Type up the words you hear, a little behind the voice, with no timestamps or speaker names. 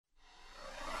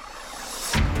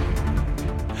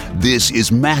This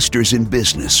is Masters in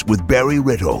Business with Barry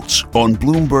Ritholtz on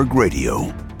Bloomberg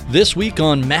Radio. This week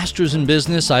on Masters in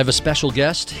Business, I have a special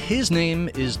guest. His name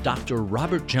is Dr.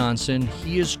 Robert Johnson.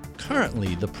 He is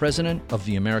currently the president of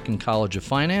the American College of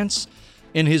Finance.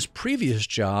 In his previous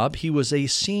job, he was a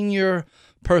senior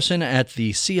person at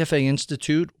the CFA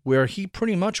Institute, where he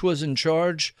pretty much was in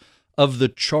charge of the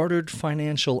Chartered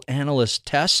Financial Analyst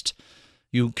test.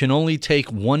 You can only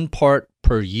take one part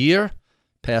per year.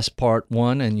 Pass part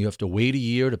one, and you have to wait a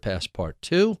year to pass part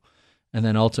two, and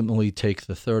then ultimately take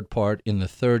the third part in the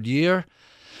third year.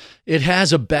 It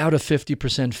has about a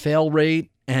 50% fail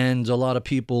rate, and a lot of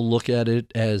people look at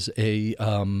it as the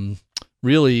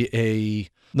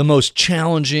most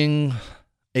challenging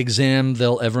exam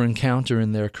they'll ever encounter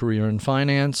in their career in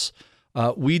finance.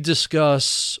 We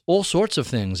discuss all sorts of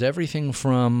things, everything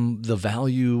from the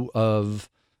value of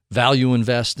value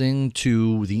investing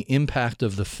to the impact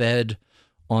of the Fed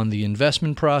on the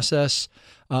investment process.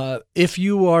 If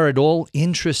you are at all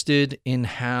interested in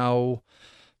how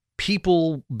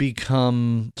people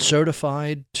become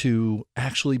certified to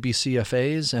actually be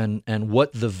CFAs and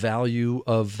what the value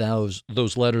of those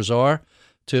letters are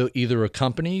to either a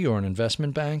company or an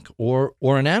investment bank or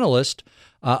an analyst,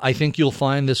 I think you'll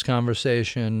find this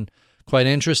conversation quite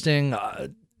interesting.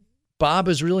 Bob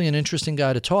is really an interesting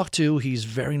guy to talk to. He's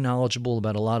very knowledgeable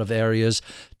about a lot of areas,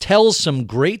 tells some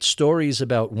great stories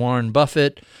about Warren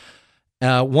Buffett.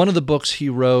 One of the books he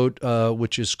wrote,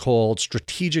 which is called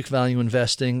Strategic Value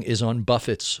Investing, is on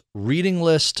Buffett's reading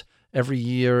list. Every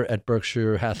year at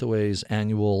Berkshire Hathaway's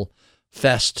annual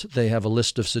fest, they have a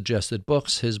list of suggested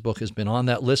books. His book has been on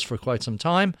that list for quite some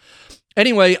time.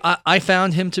 Anyway, I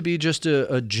found him to be just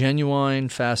a genuine,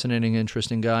 fascinating,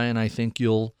 interesting guy, and I think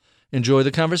you'll enjoy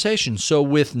the conversation. So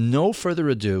with no further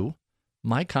ado,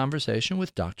 my conversation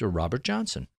with Dr. Robert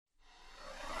Johnson.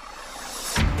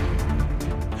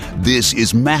 This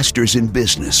is Masters in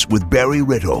Business with Barry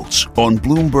Ritholtz on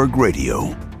Bloomberg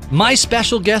Radio. My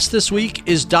special guest this week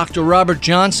is Dr. Robert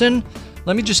Johnson.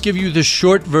 Let me just give you the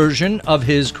short version of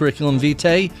his curriculum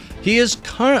vitae. He is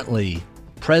currently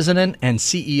President and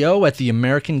CEO at the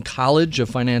American College of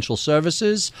Financial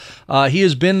Services. He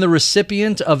has been the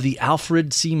recipient of the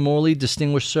Alfred C. Morley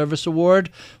Distinguished Service Award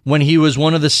when he was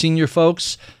one of the senior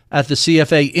folks at the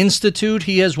CFA Institute.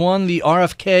 He has won the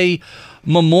RFK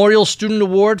Memorial Student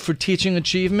Award for Teaching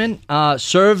Achievement,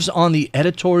 serves on the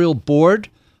editorial board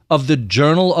of the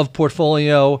Journal of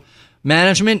Portfolio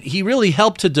Management. He really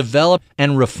helped to develop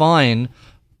and refine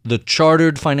the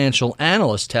Chartered Financial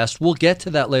Analyst test. We'll get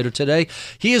to that later today.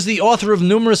 He is the author of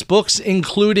numerous books,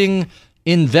 including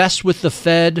Invest with the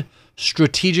Fed,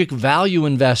 Strategic Value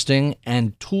Investing,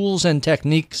 and Tools and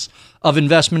Techniques of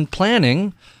Investment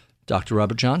Planning. Dr.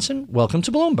 Robert Johnson, welcome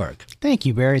to Bloomberg. Thank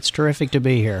you, Barry. It's terrific to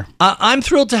be here. I'm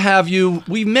thrilled to have you.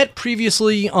 We met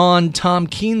previously on Tom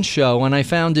Keene's show, and I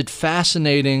found it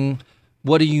fascinating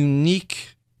what a unique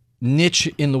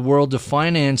niche in the world of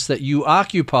finance that you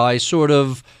occupy, sort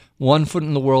of one foot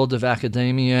in the world of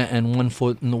academia and one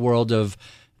foot in the world of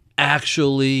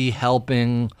actually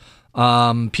helping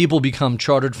people become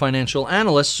chartered financial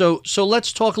analysts. So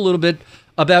let's talk a little bit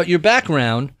about your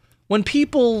background. When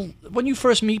you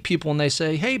first meet people and they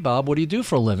say, "Hey, Bob, what do you do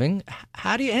for a living?"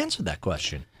 How do you answer that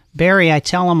question? Barry, I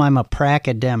tell them I'm a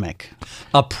pracademic.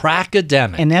 A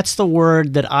pracademic. And that's the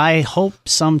word that I hope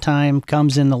sometime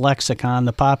comes in the lexicon,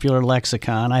 the popular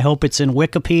lexicon. I hope it's in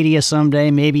Wikipedia someday,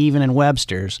 maybe even in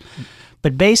Webster's.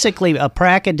 But basically, a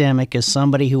pracademic is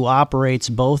somebody who operates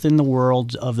both in the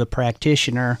world of the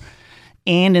practitioner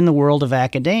and in the world of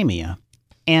academia.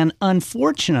 And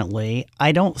unfortunately,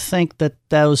 I don't think that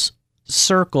those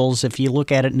circles, if you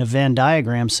look at it in a Venn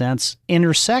diagram sense,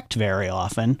 intersect very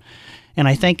often. And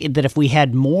I think that if we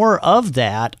had more of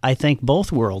that, I think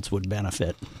both worlds would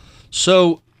benefit.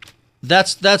 So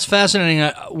that's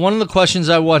fascinating. One of the questions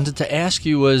I wanted to ask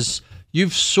you was,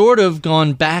 you've sort of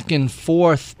gone back and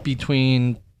forth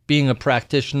between being a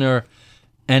practitioner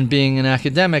and being an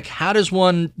academic. How does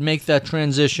one make that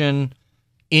transition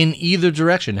in either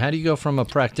direction? How do you go from a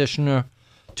practitioner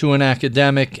to an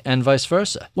academic and vice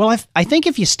versa? Well, I think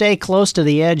if you stay close to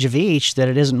the edge of each, that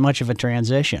it isn't much of a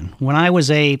transition. When I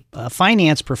was a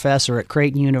finance professor at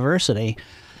Creighton University,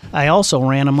 I also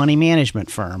ran a money management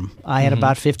firm. I had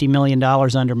about $50 million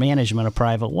under management of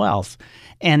private wealth.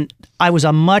 And I was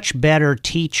a much better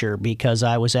teacher because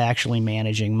I was actually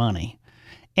managing money.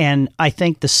 And I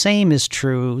think the same is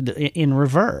true in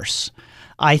reverse.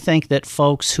 I think that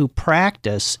folks who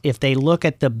practice, if they look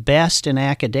at the best in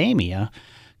academia,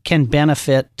 can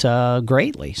benefit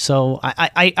greatly. So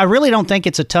I really don't think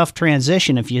it's a tough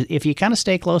transition if you kind of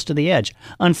stay close to the edge.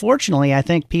 Unfortunately, I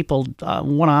think people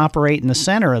want to operate in the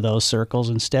center of those circles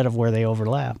instead of where they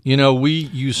overlap. You know, we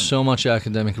use so much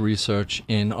academic research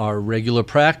in our regular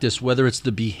practice, whether it's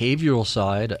the behavioral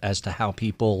side as to how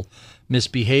people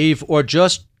misbehave or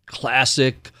just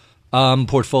classic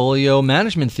portfolio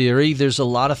management theory. There's a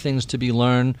lot of things to be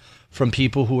learned from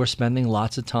people who are spending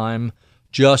lots of time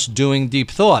just doing deep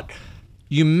thought.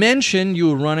 You mentioned you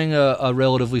were running a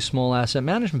relatively small asset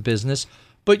management business,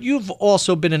 but you've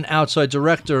also been an outside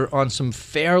director on some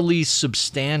fairly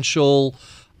substantial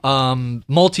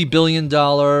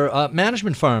multi-billion-dollar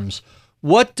management firms.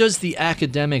 What does the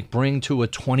academic bring to a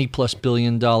 $20+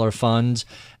 billion fund,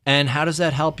 and how does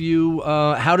that help you?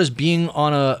 How does being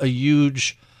on a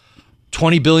huge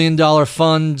 $20 billion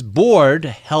fund board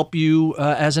help you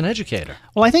as an educator?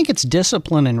 Well, I think it's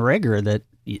discipline and rigor that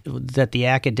the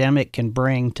academic can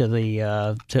bring to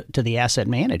the asset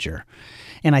manager.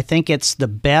 And I think it's the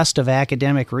best of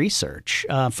academic research.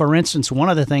 For instance, one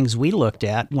of the things we looked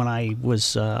at when I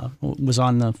was on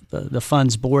the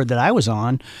fund's board that I was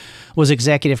on was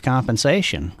executive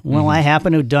compensation. Well, I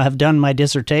happen to have done my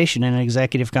dissertation in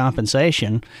executive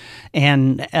compensation,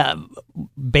 and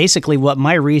basically what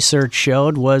my research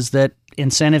showed was that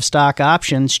incentive stock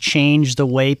options changed the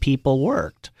way people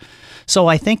worked. So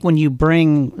I think when you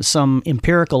bring some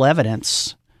empirical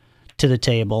evidence to the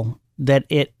table, that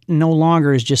it no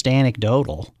longer is just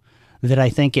anecdotal, that I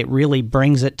think it really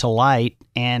brings it to light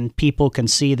and people can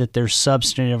see that there's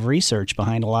substantive research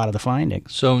behind a lot of the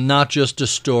findings. So not just a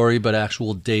story, but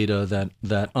actual data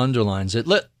that underlines it.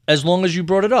 As long as you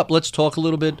brought it up, let's talk a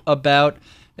little bit about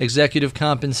executive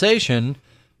compensation.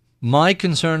 My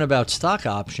concern about stock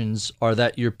options are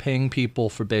that you're paying people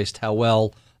for based how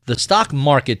well the stock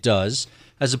market does,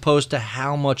 as opposed to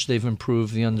how much they've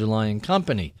improved the underlying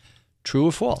company. True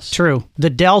or false? True. The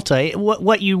delta,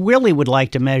 what you really would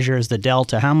like to measure is the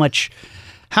delta, how much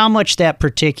that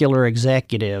particular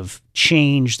executive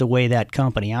changed the way that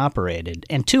company operated.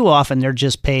 And too often they're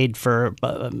just paid for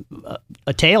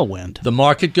a tailwind. The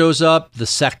market goes up, the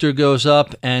sector goes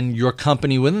up, and your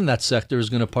company within that sector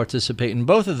is going to participate in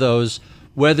both of those.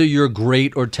 Whether you're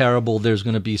great or terrible, there's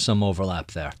going to be some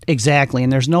overlap there. Exactly,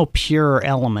 and there's no pure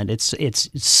element.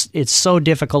 It's so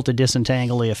difficult to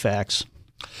disentangle the effects.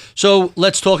 So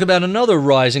let's talk about another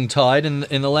rising tide. In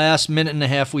the last minute and a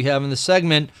half we have in the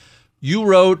segment, you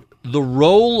wrote The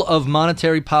Role of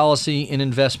Monetary Policy in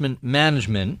Investment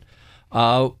Management.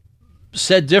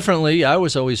 Said differently, I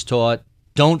was always taught,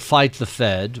 don't fight the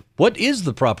Fed. What is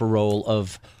the proper role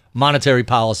of monetary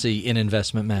policy in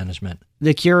investment management?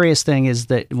 The curious thing is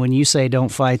that when you say don't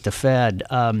fight the Fed,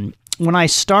 when I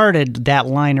started that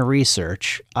line of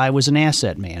research, I was an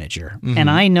asset manager. Mm-hmm. And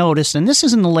I noticed, and this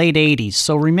is in the late 80s,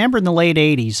 so remember in the late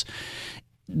 80s,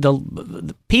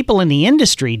 the people in the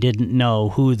industry didn't know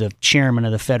who the chairman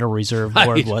of the Federal Reserve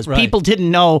Board was. Right. People didn't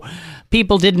know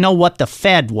what the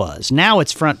Fed was. Now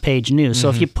it's front page news. So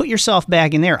if you put yourself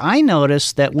back in there, I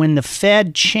noticed that when the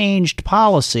Fed changed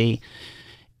policy,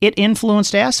 it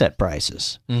influenced asset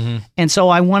prices. Mm-hmm. And so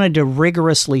I wanted to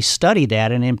rigorously study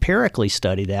that and empirically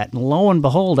study that. And lo and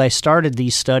behold, I started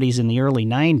these studies in the early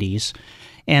 90s.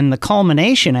 And the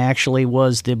culmination actually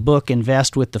was the book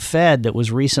Invest with the Fed that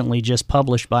was recently just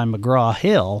published by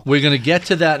McGraw-Hill. We're going to get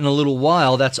to that in a little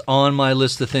while. That's on my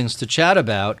list of things to chat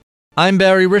about. I'm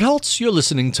Barry Ritholtz. You're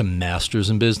listening to Masters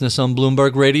in Business on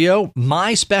Bloomberg Radio.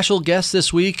 My special guest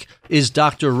this week is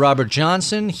Dr. Robert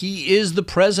Johnson. He is the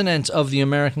president of the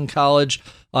American College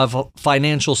of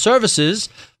Financial Services.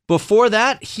 Before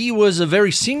that, he was a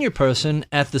very senior person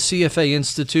at the CFA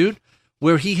Institute,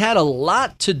 where he had a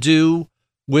lot to do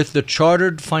with the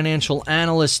Chartered Financial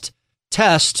Analyst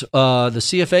test, the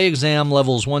CFA exam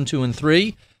levels 1, 2, and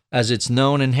 3, as it's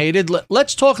known and hated.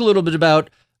 Let's talk a little bit about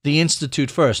the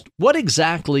Institute first. What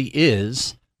exactly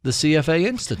is the CFA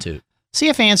Institute?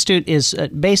 CFA Institute is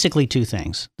basically two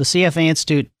things. The CFA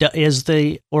Institute is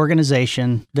the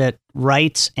organization that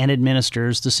writes and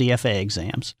administers the CFA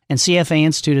exams. And CFA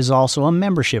Institute is also a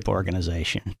membership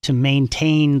organization. To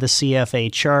maintain the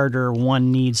CFA charter,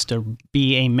 one needs to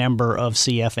be a member of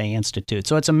CFA Institute.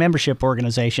 So it's a membership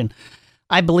organization.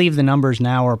 I believe the numbers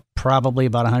now are probably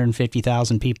about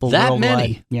 150,000 people That worldwide.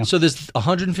 many? Yeah. So there's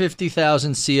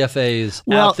 150,000 CFAs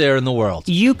out there in the world.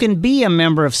 You can be a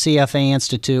member of CFA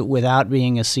Institute without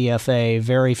being a CFA.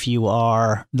 Very few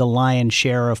are. The lion's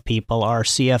share of people are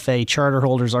CFA charter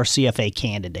holders or CFA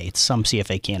candidates. Some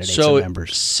CFA candidates are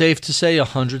members. So safe to say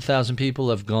 100,000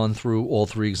 people have gone through all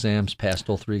three exams, passed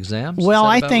all three exams? Well,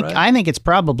 I right? think it's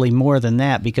probably more than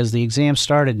that because the exam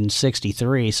started in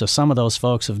 1963, so some of those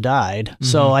folks have died. Mm-hmm.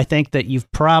 So I think that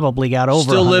you've probably got over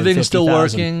still living, still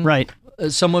working, right?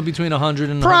 Somewhere between 100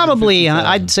 and probably,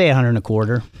 I'd say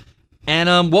 125.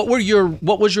 And what was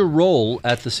your role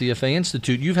at the CFA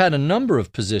Institute? You've had a number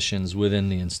of positions within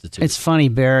the institute. It's funny,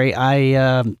 Barry.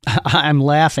 I'm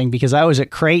laughing because I was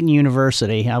at Creighton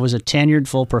University. I was a tenured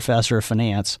full professor of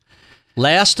finance.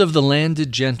 Last of the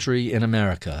landed gentry in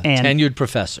America, tenured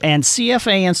professor. And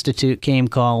CFA Institute came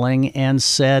calling and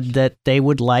said that they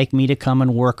would like me to come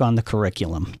and work on the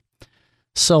curriculum.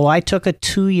 So I took a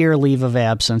 2-year leave of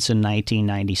absence in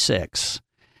 1996,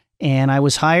 and I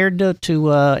was hired to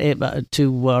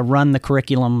run the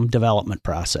curriculum development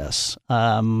process.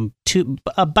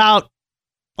 About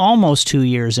almost 2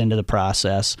 years into the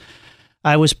process,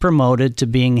 I was promoted to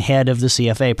being head of the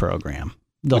CFA program.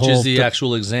 Which is the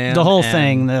actual exam? The whole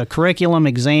thing, the curriculum,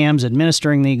 exams,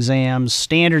 administering the exams,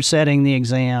 standard setting the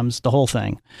exams, the whole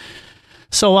thing.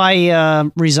 So I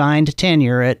resigned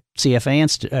tenure at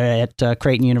at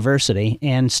Creighton University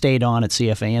and stayed on at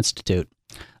CFA Institute.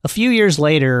 A few years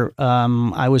later,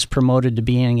 I was promoted to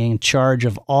being in charge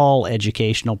of all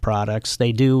educational products.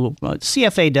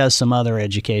 CFA does some other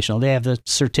educational. They have the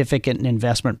Certificate in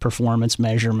Investment Performance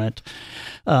Measurement.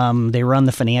 They run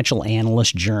the Financial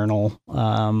Analyst Journal,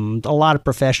 a lot of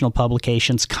professional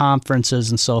publications, conferences,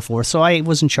 and so forth. So I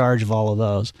was in charge of all of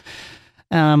those.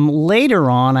 Later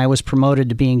on, I was promoted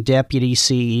to being deputy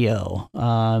CEO,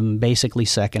 basically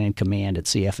second in command at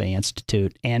CFA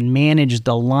Institute, and managed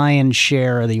the lion's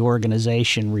share of the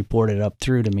organization reported up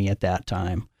through to me at that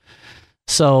time.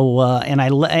 So, and I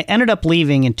ended up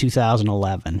leaving in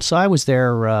 2011. So I was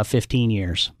there 15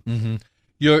 years. Mm-hmm.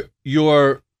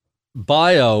 Your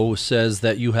bio says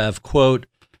that you have, quote,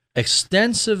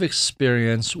 extensive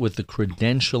experience with the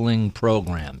credentialing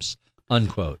programs,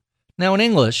 unquote. Now, in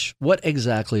English, what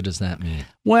exactly does that mean?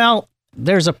 Well,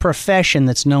 there's a profession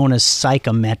that's known as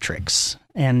psychometrics,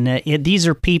 and these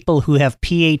are people who have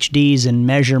PhDs in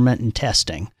measurement and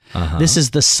testing. Uh-huh. This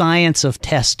is the science of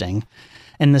testing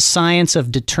and the science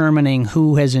of determining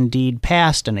who has indeed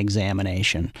passed an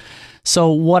examination.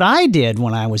 So what I did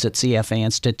when I was at CFA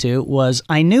Institute was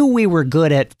I knew we were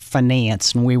good at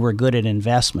finance and we were good at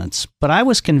investments, but I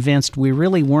was convinced we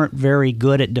really weren't very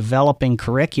good at developing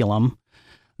curriculum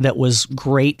that was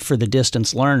great for the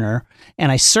distance learner,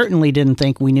 and I certainly didn't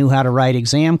think we knew how to write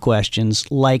exam questions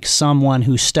like someone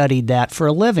who studied that for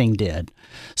a living did.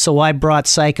 So I brought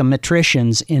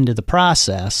psychometricians into the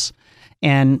process,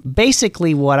 and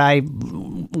basically what I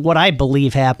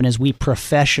believe happened is we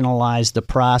professionalized the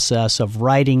process of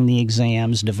writing the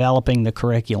exams, developing the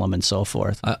curriculum, and so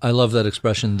forth. I love that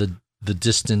expression, the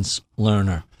distance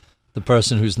learner, the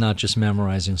person who's not just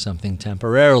memorizing something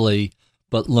temporarily,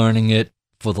 but learning it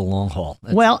for the long haul.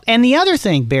 Well, and the other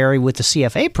thing, Barry, with the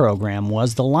CFA program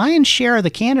was the lion's share of the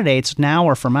candidates now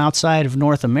are from outside of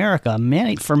North America,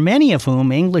 for many of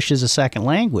whom English is a second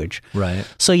language. Right.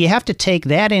 So you have to take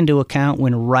that into account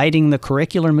when writing the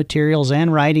curricular materials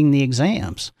and writing the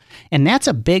exams. And that's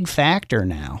a big factor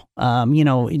now.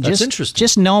 That's interesting.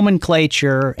 Just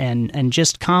nomenclature and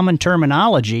just common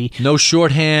terminology. No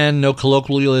shorthand, no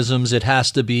colloquialisms. It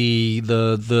has to be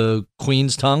the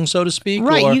Queen's tongue, so to speak.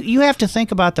 Right. Or? You have to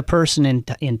think about the person in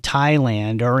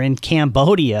Thailand or in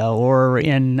Cambodia or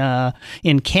in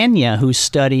Kenya who's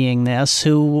studying this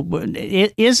who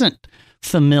isn't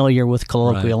familiar with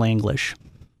colloquial English.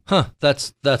 Huh.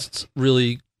 That's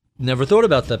really never thought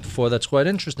about that before. That's quite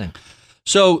interesting.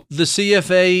 So the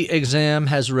CFA exam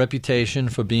has a reputation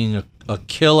for being a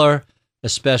killer,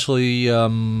 especially 2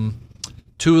 of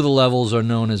the levels are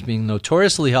known as being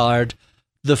notoriously hard.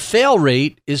 The fail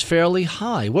rate is fairly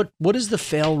high. What is the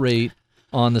fail rate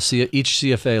on each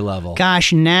CFA level?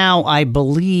 Gosh, now I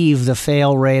believe the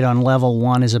fail rate on level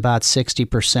 1 is about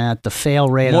 60%. The fail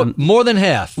rate more than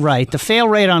half. Right. The fail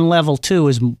rate on level 2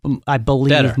 is, I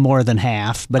believe, better. More than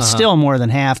half, but still more than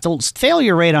half. The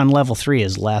failure rate on level 3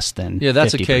 is less than 50%. Yeah,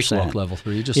 that's a cakewalk, level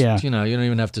 3. You just, you don't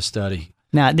even have to study.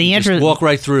 Now, just walk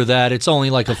right through that. It's only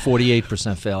like a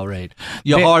 48% fail rate.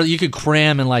 You could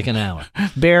cram in like an hour.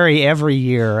 Barry, every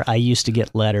year I used to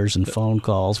get letters and phone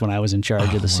calls when I was in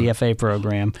charge of the CFA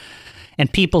program.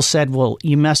 And people said, well,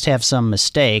 you must have some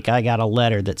mistake. I got a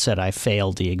letter that said I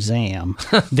failed the exam.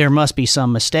 There must be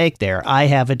some mistake there. I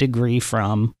have a degree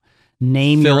from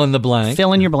fill in the blank.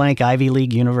 Fill in your blank, Ivy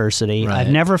League University. Right.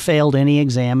 I've never failed any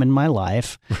exam in my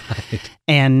life. Right.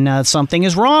 And something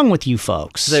is wrong with you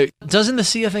folks. So doesn't the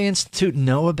CFA Institute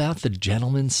know about the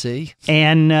Gentleman C?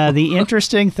 And the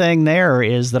interesting thing there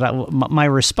is that my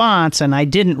response, and I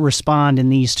didn't respond in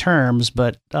these terms,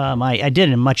 but I did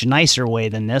in a much nicer way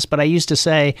than this, but I used to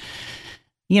say,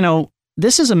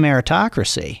 this is a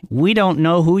meritocracy. We don't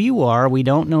know who you are. We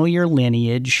don't know your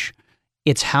lineage.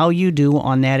 It's how you do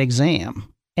on that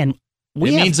exam. And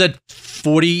means that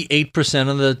 48%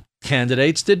 of the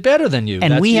candidates did better than you.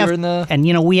 And we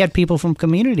had people from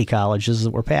community colleges that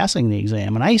were passing the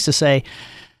exam. And I used to say,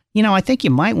 I think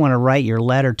you might want to write your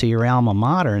letter to your alma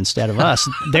mater instead of us.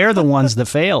 They're the ones that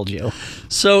failed you.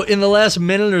 So in the last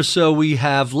minute or so we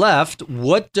have left,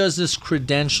 what does this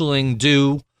credentialing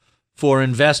do for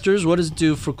investors? What does it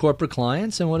do for corporate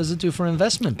clients? And what does it do for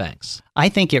investment banks? I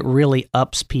think it really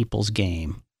ups people's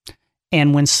game.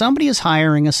 And when somebody is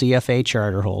hiring a CFA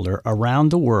charter holder around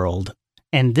the world,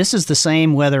 and this is the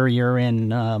same whether you're in,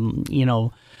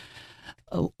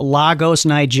 Lagos,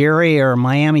 Nigeria, or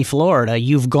Miami, Florida,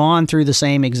 you've gone through the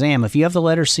same exam. If you have the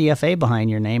letter CFA behind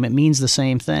your name, it means the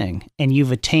same thing, and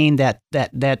you've attained that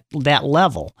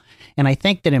level. And I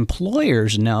think that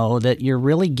employers know that you're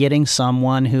really getting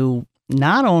someone who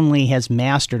not only has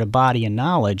mastered a body of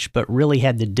knowledge, but really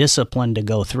had the discipline to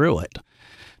go through it,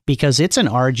 because it's an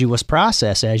arduous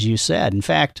process, as you said. In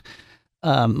fact,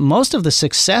 most of the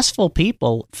successful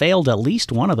people failed at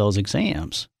least one of those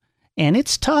exams. And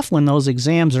it's tough when those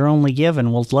exams are only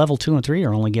given, level 2 and 3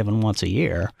 are only given once a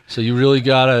year. So you really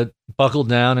got to buckle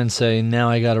down and say, now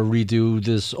I got to redo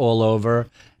this all over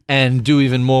and do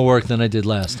even more work than I did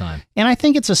last time. And I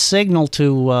think it's a signal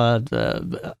to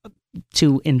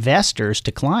investors,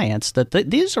 to clients, that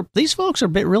these folks are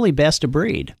really best of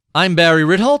breed. I'm Barry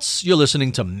Ritholtz. You're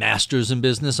listening to Masters in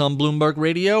Business on Bloomberg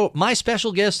Radio. My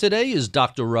special guest today is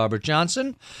Dr. Robert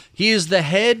Johnson. He is the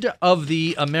head of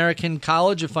the American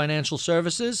College of Financial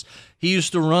Services. He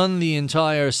used to run the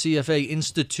entire CFA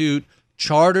Institute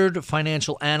Chartered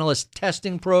Financial Analyst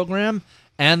Testing Program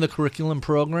and the curriculum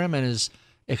program, and is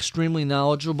extremely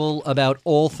knowledgeable about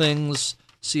all things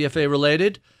CFA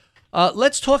related.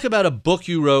 Let's talk about a book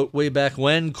you wrote way back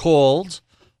when called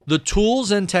The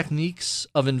Tools and Techniques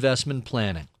of Investment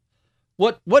Planning.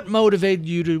 What motivated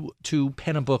you to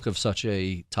pen a book of such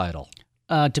a title?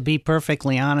 To be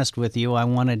perfectly honest with you, I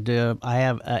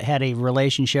had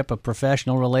a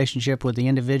professional relationship with the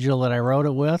individual that I wrote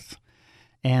it with,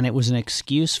 and it was an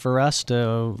excuse for us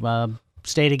to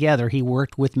stay together. He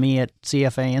worked with me at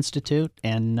CFA Institute,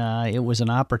 and it was an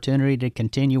opportunity to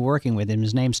continue working with him.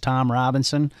 His name's Tom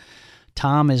Robinson.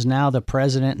 Tom is now the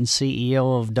president and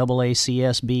CEO of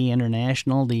AACSB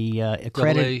International, the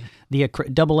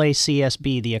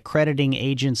AACSB, the accrediting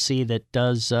agency that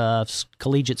does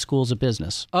collegiate schools of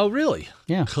business. Oh, really?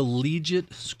 Yeah.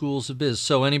 Collegiate schools of business.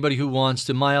 So anybody who wants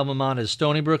to, my alma mater is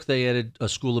Stony Brook. They added a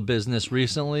school of business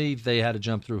recently. They had to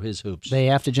jump through his hoops. They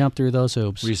have to jump through those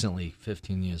hoops. Recently,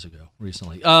 15 years ago.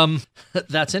 Recently.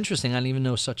 That's interesting. I didn't even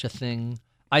know such a thing.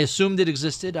 I assumed it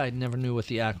existed. I never knew what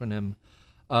the acronym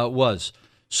was.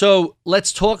 So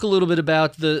let's talk a little bit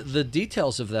about the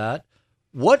details of that.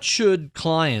 What should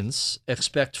clients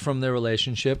expect from their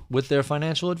relationship with their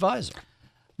financial advisor?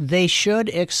 They should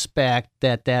expect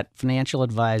that financial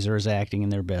advisor is acting in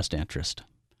their best interest.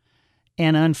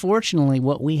 And unfortunately,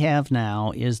 what we have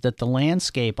now is that the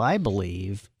landscape, I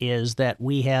believe, is that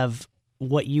we have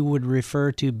what you would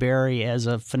refer to, Barry, as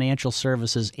a financial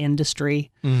services industry,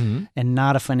 and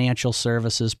not a financial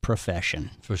services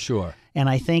profession. For sure. And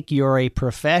I think you're a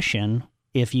profession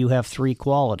if you have 3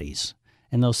 qualities.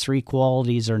 And those 3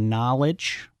 qualities are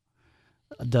knowledge.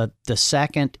 The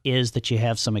second is that you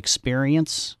have some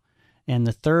experience. And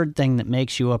the third thing that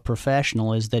makes you a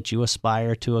professional is that you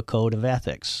aspire to a code of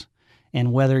ethics.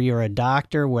 And whether you're a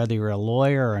doctor, whether you're a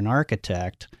lawyer or an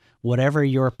architect, whatever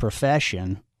your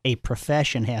profession, a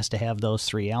profession has to have those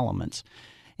 3 elements.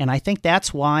 And I think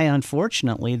that's why,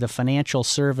 unfortunately, the financial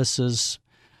services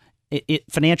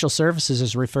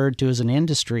is referred to as an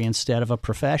industry instead of a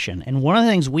profession. And one of the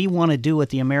things we want to do at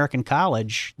the American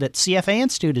College that CFA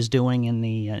Institute is doing in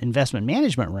the investment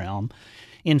management realm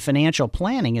in financial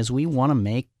planning is we want to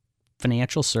make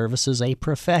financial services a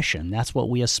profession. That's what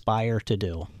we aspire to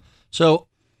do. So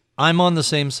I'm on the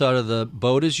same side of the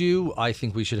boat as you. I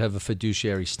think we should have a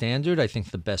fiduciary standard. I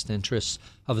think the best interests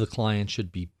of the client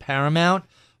should be paramount.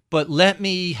 But let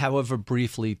me, however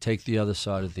briefly, take the other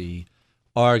side of the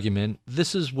argument.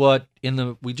 This is what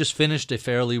we just finished a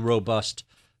fairly robust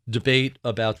debate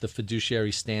about the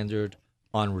fiduciary standard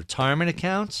on retirement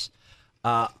accounts.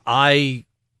 I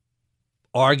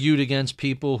argued against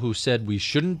people who said we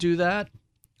shouldn't do that.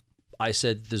 I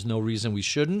said there's no reason we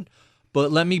shouldn't.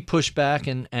 But let me push back,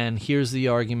 and here's the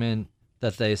argument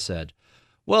that they said.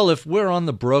 Well, if we're on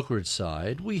the brokerage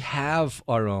side, we have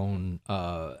our own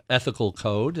ethical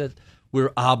code that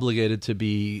we're obligated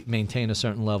to maintain a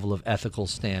certain level of ethical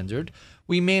standard.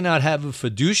 We may not have a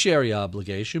fiduciary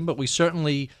obligation, but we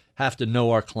certainly have to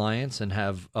know our clients and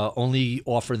have only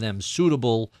offer them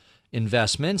suitable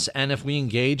investments. And if we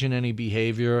engage in any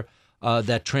behavior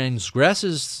that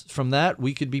transgresses from that,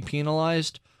 we could be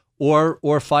penalized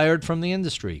or fired from the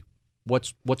industry.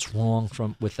 What's wrong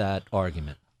with that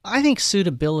argument? I think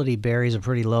suitability, Barry, is a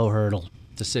pretty low hurdle,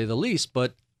 to say the least.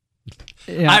 But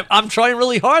I'm trying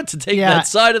really hard to take that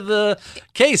side of the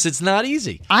case. It's not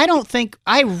easy.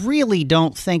 I really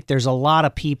don't think there's a lot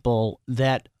of people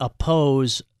that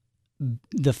oppose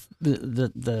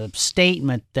the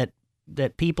statement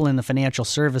that people in the financial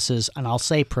services, and I'll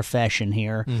say profession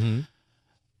here,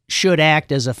 should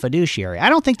act as a fiduciary. I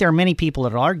don't think there are many people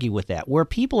that argue with that. Where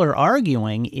people are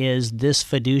arguing is this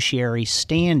fiduciary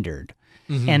standard.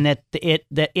 And that it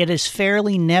is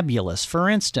fairly nebulous. For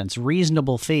instance,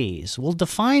 reasonable fees. Well,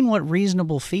 define what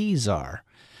reasonable fees are.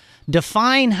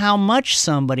 Define how much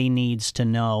somebody needs to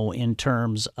know in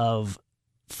terms of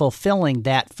fulfilling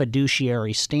that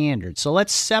fiduciary standard. So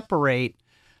let's separate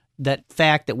that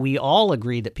fact that we all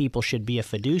agree that people should be a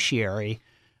fiduciary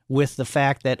with the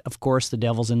fact that, of course, the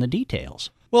devil's in the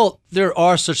details. Well, there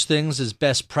are such things as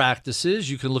best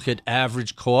practices. You can look at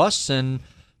average costs, and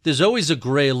there's always a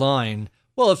gray line.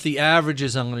 Well, if the average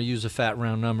is, I'm going to use a fat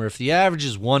round number, if the average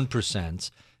is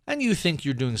 1%, and you think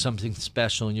you're doing something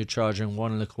special and you're charging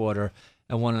 1.25%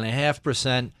 and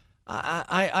 1.5%,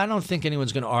 I don't think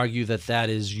anyone's going to argue that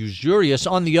is usurious.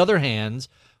 On the other hand,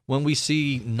 when we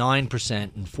see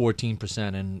 9% and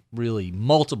 14% and really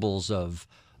multiples of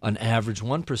an average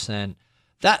 1%,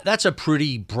 that's a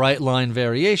pretty bright line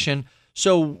variation.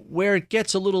 So where it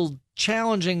gets a little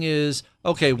challenging is,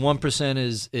 okay,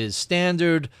 1% is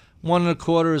standard.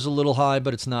 1.25% is a little high,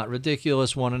 but it's not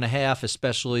ridiculous. 1.5%,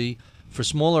 especially for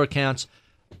smaller accounts.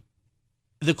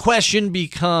 The question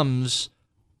becomes,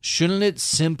 shouldn't it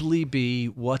simply be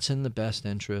what's in the best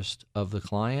interest of the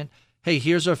client? Hey,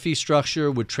 here's our fee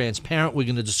structure. We're transparent. We're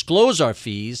going to disclose our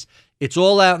fees. It's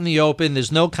all out in the open.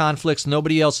 There's no conflicts.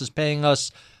 Nobody else is paying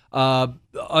us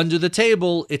under the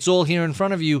table. It's all here in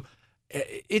front of you.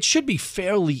 It should be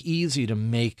fairly easy to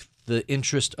make the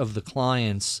interest of the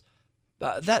clients.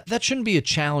 That shouldn't be a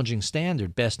challenging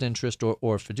standard, best interest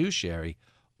or fiduciary.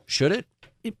 Should it?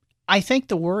 I think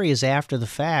the worry is after the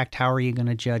fact, how are you going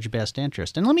to judge best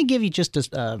interest? And let me give you just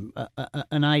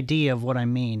an idea of what I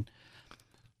mean.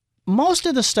 Most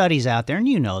of the studies out there, and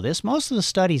you know this, most of the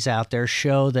studies out there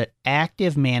show that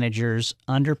active managers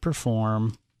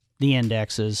underperform the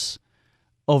indexes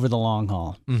over the long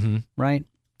haul, right?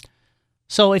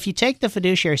 So if you take the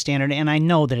fiduciary standard, and I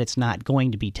know that it's not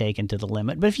going to be taken to the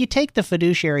limit, but if you take the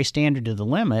fiduciary standard to the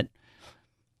limit,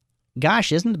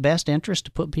 gosh, isn't the best interest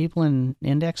to put people in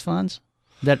index funds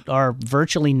that are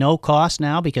virtually no cost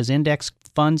now because index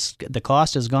funds, the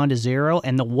cost has gone to zero,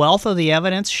 and the wealth of the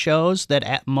evidence shows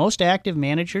that most active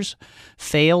managers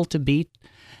fail to beat.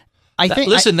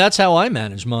 That's how I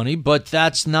manage money, but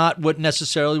that's not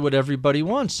necessarily what everybody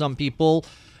wants. Some people...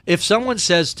 If someone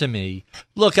says to me,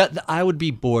 look, I would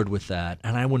be bored with that,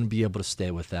 and I wouldn't be able to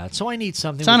stay with that, so I need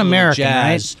something with a little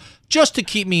jazz just to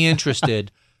keep me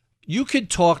interested, you could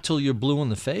talk till you're blue in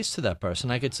the face to that person.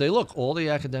 I could say, look, all the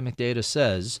academic data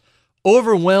says,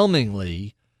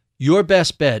 overwhelmingly, your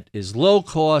best bet is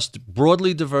low-cost,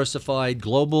 broadly diversified,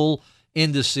 global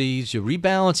indices. You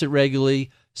rebalance it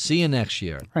regularly. See you next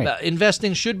year. Right.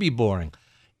 Investing should be boring.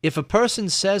 If a person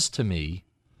says to me,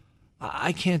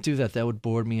 I can't do that. That would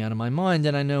bore me out of my mind.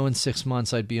 And I know in 6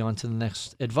 months I'd be on to the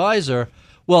next advisor.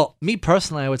 Well, me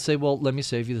personally, I would say, well, let me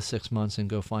save you the 6 months and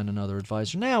go find another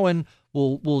advisor now. And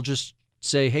we'll just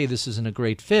say, hey, this isn't a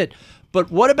great fit. But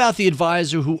what about the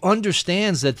advisor who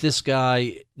understands that this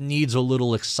guy needs a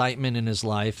little excitement in his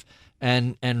life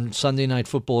and Sunday Night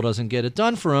Football doesn't get it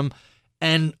done for him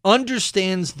and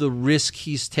understands the risk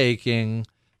he's taking?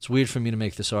 It's weird for me to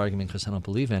make this argument because I don't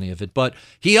believe any of it, but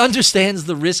he understands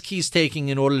the risk he's taking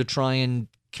in order to try and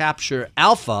capture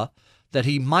alpha, that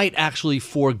he might actually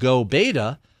forego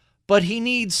beta, but he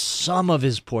needs some of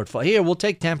his portfolio. Here, we'll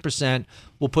take 10%,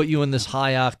 we'll put you in this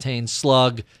high-octane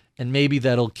slug, and maybe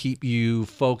that'll keep you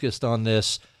focused on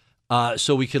this.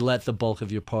 so we could let the bulk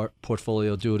of your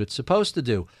portfolio do what it's supposed to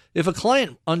do. If a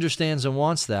client understands and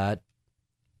wants that,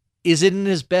 is it in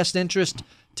his best interest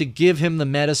to give him the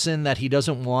medicine that he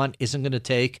doesn't want, isn't going to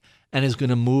take, and is going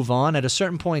to move on? At a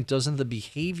certain point, doesn't the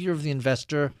behavior of the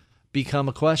investor become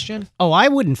a question? Oh, I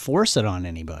wouldn't force it on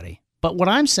anybody. But what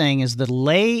I'm saying is the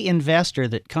lay investor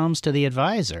that comes to the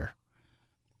advisor,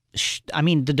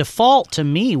 the default to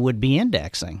me would be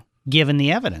indexing, given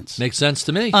the evidence. Makes sense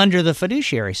to me. Under the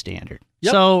fiduciary standard.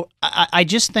 Yep. So I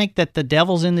just think that the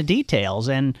devil's in the details.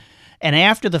 And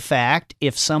after the fact,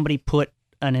 if somebody put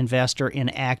an investor in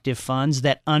active funds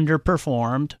that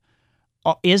underperformed,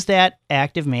 is that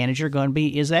active manager going to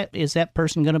be, is that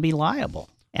person going to be liable?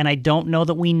 And I don't know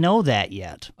that we know that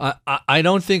yet. I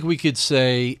don't think we could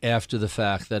say after the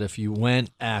fact that if you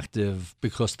went active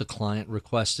because the client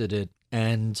requested it,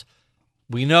 and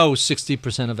we know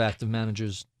 60% of active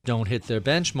managers don't hit their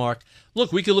benchmark.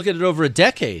 Look, we could look at it over a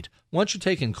decade. Once you're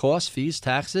taking costs, fees,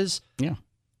 taxes,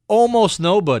 almost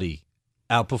nobody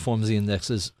outperforms the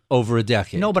indexes over a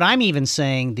decade. No, but I'm even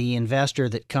saying the investor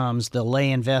that comes, the lay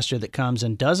investor that comes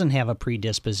and doesn't have a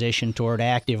predisposition toward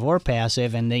active or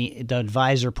passive, and the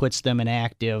advisor puts them in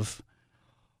active.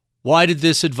 Why did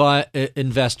this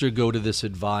investor go to this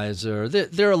advisor?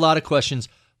 There are a lot of questions.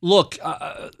 Look,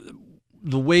 I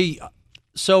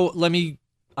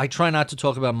try not to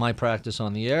talk about my practice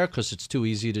on the air because it's too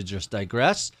easy to just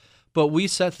digress. But we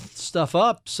set stuff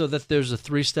up so that there's a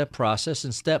 3-step process.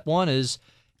 And step 1 is,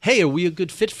 hey, are we a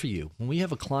good fit for you? When we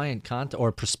have a client or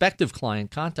a prospective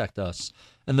client contact us,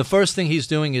 and the first thing he's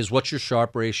doing is, what's your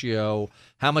Sharpe ratio?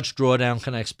 How much drawdown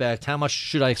can I expect? How much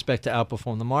should I expect to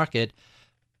outperform the market?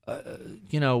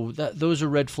 Those are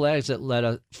red flags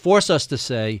that force us to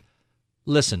say,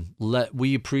 listen,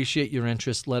 we appreciate your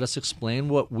interest. Let us explain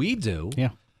what we do.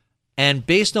 Yeah. And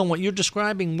based on what you're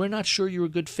describing, we're not sure you're a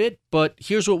good fit, but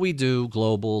here's what we do: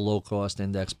 global, low-cost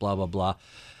index, blah, blah, blah.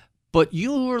 But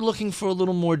you were looking for a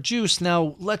little more juice.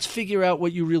 Now, let's figure out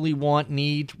what you really want,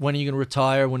 need, when are you going to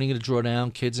retire, when are you going to draw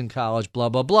down, kids in college, blah,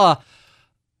 blah, blah.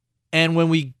 And when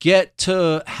we get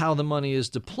to how the money is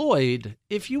deployed,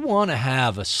 if you want to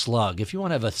have a slug, if you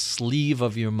want to have a sleeve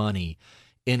of your money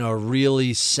in a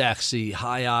really sexy,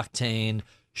 high-octane,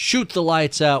 shoot the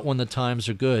lights out when the times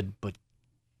are good, but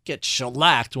get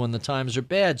shellacked when the times are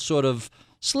bad sort of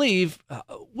sleeve,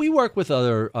 we work with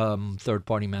other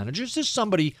third-party managers. There's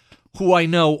somebody who I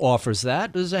know offers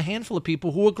that. There's a handful of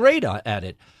people who are great at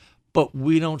it. But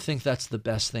we don't think that's the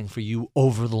best thing for you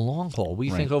over the long haul.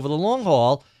 We think over the long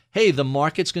haul, hey, the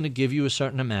market's going to give you a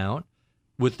certain amount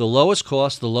with the lowest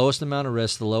cost, the lowest amount of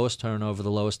risk, the lowest turnover, the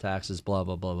lowest taxes, blah,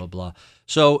 blah, blah, blah, blah.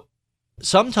 So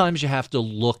sometimes you have to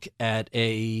look at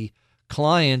a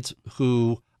client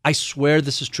who, I swear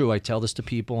this is true. I tell this to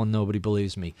people and nobody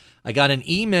believes me. I got an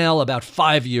email about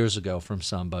 5 years ago from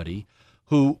somebody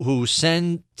who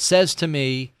says to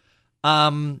me,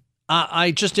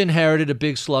 I just inherited a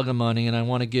big slug of money and I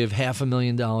want to give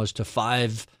 $500,000 to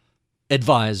 5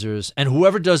 advisors, and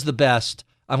whoever does the best,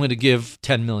 I'm going to give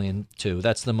 $10 million to.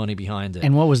 That's the money behind it.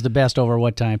 And what was the best over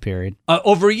what time period?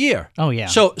 Over a year. Oh, yeah.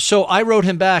 So I wrote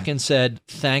him back and said,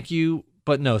 thank you,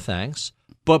 but no thanks.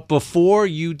 But before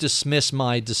you dismiss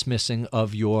my dismissing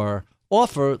of your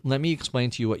offer, let me explain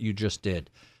to you what you just did.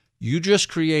 You just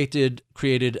created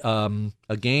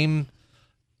a game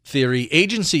theory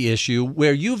agency issue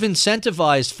where you've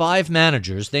incentivized 5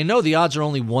 managers. They know the odds are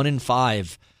only 1 in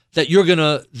 5 that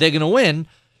they're gonna win.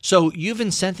 So you've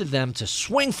incented them to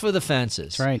swing for the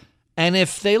fences. That's right. And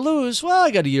if they lose, well, I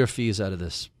got a year fees out of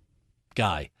this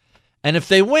guy. And if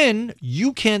they win,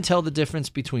 you can't tell the difference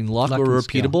between luck or a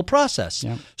repeatable process.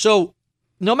 Yep. So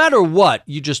no matter what,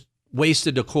 you just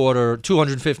wasted a quarter,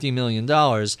 $250 million,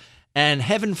 and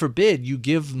heaven forbid you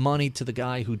give money to the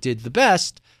guy who did the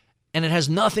best, and it has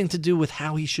nothing to do with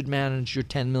how he should manage your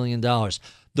 $10 million.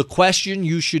 The question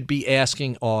you should be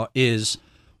asking is,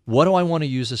 what do I want to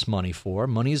use this money for?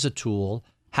 Money is a tool.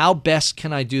 How best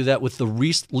can I do that with the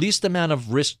least amount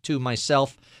of risk to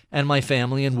myself and my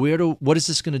family, and what is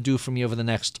this going to do for me over the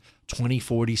next 20,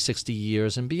 40, 60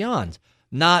 years and beyond?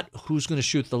 Not who's going to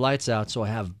shoot the lights out so I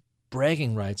have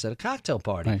bragging rights at a cocktail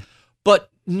party. Right. But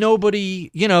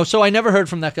nobody, so I never heard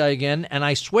from that guy again, and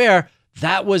I swear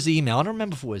that was the email. I don't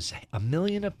remember if it was $1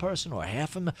 million a person or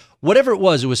 $500,000. Whatever it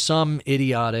was some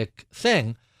idiotic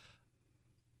thing.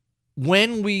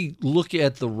 When we look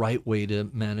at the right way to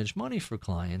manage money for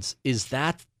clients, is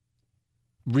that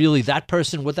really that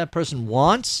person, what that person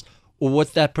wants, or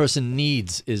what that person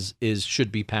needs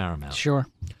should be paramount? Sure.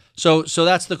 So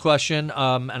that's the question,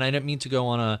 and I didn't mean to go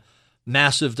on a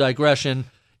massive digression.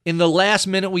 In the last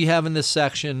minute we have in this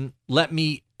section, let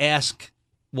me ask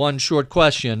one short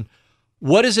question.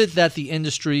 What is it that the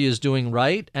industry is doing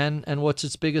right, and what's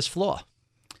its biggest flaw?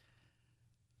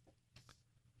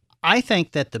 I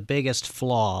think that the biggest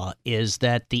flaw is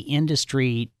that the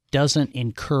industry doesn't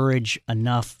encourage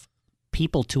enough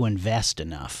people to invest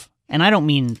enough. And I don't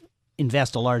mean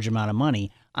invest a large amount of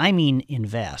money. I mean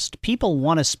invest. People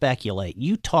want to speculate.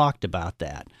 You talked about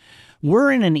that.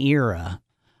 We're in an era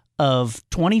of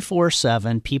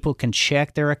 24/7. People can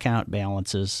check their account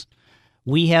balances.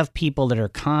 We have people that are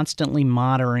constantly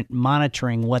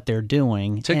monitoring what they're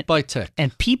doing. Tick by tick.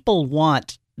 And people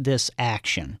want this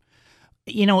action.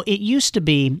 You know, it used to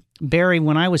be, Barry,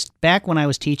 when I was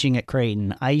teaching at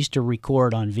Creighton, I used to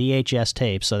record on VHS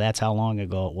tapes, so that's how long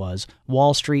ago it was,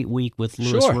 Wall Street Week with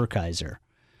Louis Werkheiser.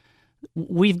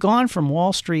 We've gone from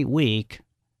Wall Street Week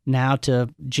now to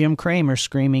Jim Cramer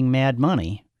screaming Mad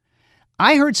Money.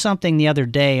 I heard something the other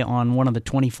day on one of the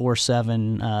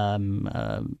 24/7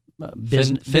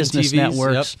 business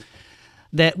networks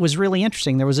that was really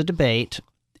interesting. There was a debate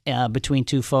between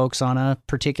two folks on a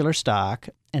particular stock,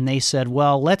 and they said,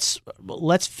 well, let's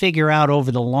figure out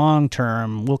over the long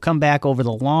term. We'll come back over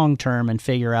the long term and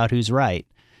figure out who's right.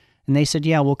 And they said,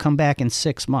 yeah, we'll come back in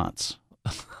 6 months.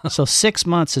 So 6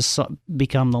 months has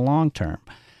become the long term.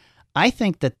 I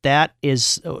think that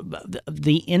is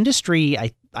the industry,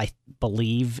 I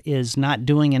believe, is not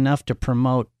doing enough to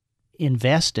promote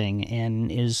investing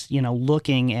and is,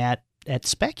 looking at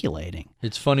speculating.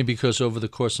 It's funny because over the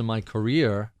course of my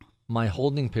career, my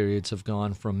holding periods have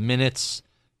gone from minutes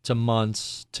to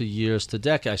months to years to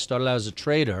decades. I started out as a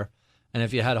trader, and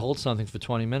if you had to hold something for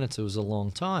 20 minutes, it was a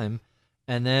long time.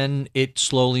 And then it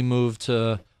slowly moved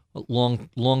to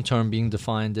long-term being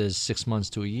defined as 6 months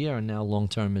to a year, and now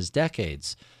long-term is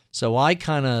decades. So I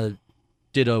kind of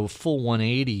did a full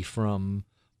 180 from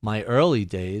my early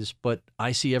days, but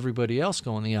I see everybody else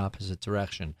going the opposite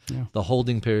direction. Yeah. The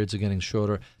holding periods are getting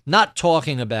shorter. Not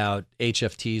talking about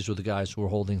HFTs or the guys who are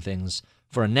holding things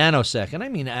for a nanosecond. I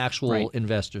mean actual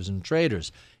investors and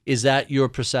traders. Is that your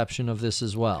perception of this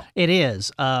as well? It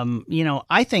is.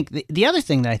 I think the other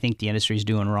thing that I think the industry is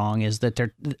doing wrong is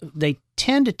that they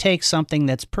tend to take something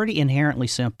that's pretty inherently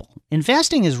simple.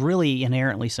 Investing is really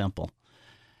inherently simple,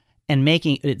 and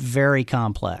making it very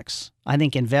complex. I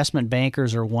think investment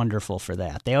bankers are wonderful for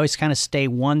that. They always kind of stay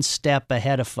one step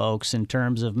ahead of folks in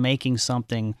terms of making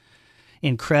something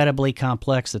incredibly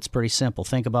complex that's pretty simple.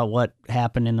 Think about what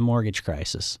happened in the mortgage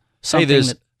crisis.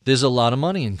 There's a lot of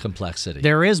money in complexity.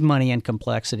 There is money in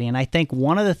complexity, and I think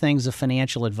one of the things a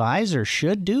financial advisor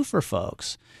should do for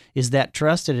folks is that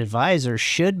trusted advisor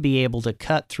should be able to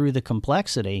cut through the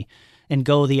complexity and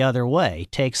go the other way.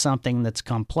 Take something that's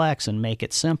complex and make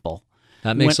it simple.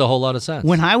 That makes a whole lot of sense.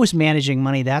 When I was managing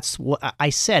money, that's what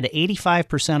I said.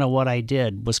 85% of what I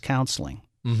did was counseling.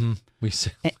 Mm-hmm.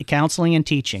 Counseling and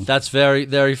teaching. That's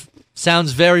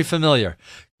sounds very familiar.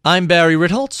 I'm Barry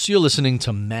Ritholtz. You're listening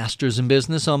to Masters in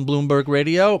Business on Bloomberg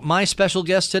Radio. My special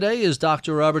guest today is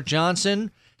Dr. Robert Johnson.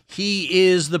 He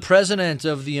is the president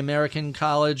of the American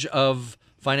College of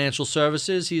Financial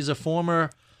Services. He's a former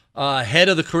head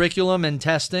of the curriculum and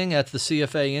testing at the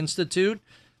CFA Institute,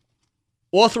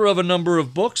 author of a number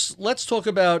of books. Let's talk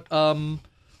about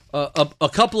a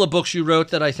couple of books you wrote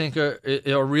that I think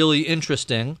are really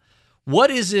interesting.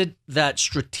 What is it that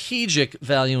strategic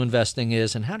value investing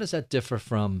is, and how does that differ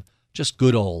from just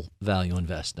good old value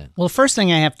investing? Well, the first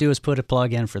thing I have to do is put a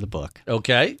plug in for the book.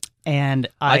 Okay. And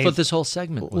I thought this whole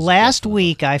segment was... Last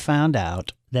week I found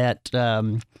out that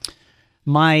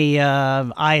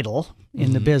my idol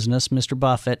in the business, Mr.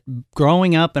 Buffett,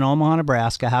 growing up in Omaha,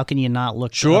 Nebraska, how can you not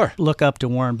look up to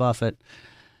Warren Buffett?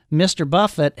 Mr.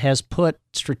 Buffett has put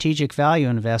strategic value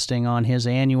investing on his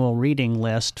annual reading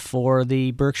list for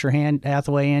the Berkshire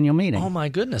Hathaway annual meeting. Oh, my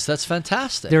goodness. That's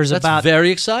fantastic. That's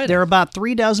very exciting. There are about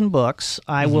 36 books.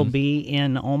 I will be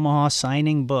in Omaha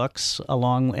signing books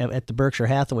along at the Berkshire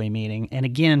Hathaway meeting. And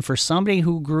again, for somebody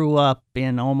who grew up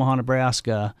in Omaha,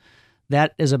 Nebraska,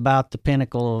 that is about the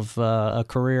pinnacle of a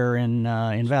career in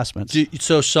investments.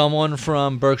 So someone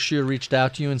from Berkshire reached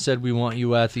out to you and said, we want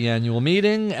you at the annual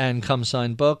meeting and come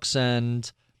sign books, and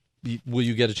will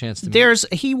you get a chance to meet?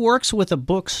 He works with a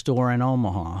bookstore in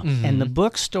Omaha, and the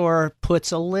bookstore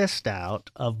puts a list out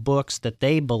of books that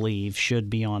they believe should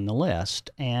be on the list.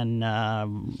 And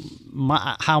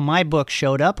how my book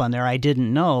showed up on there, I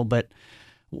didn't know, but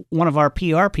one of our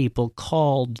PR people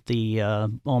called the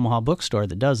Omaha bookstore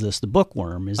that does this. The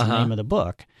Bookworm is the name of the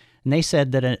book. And they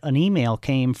said that an email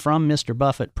came from Mr.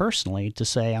 Buffett personally to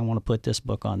say, I want to put this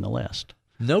book on the list.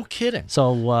 No kidding.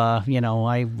 So, I've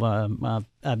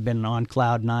been on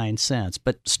cloud nine since.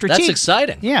 But that's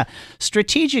exciting. Yeah.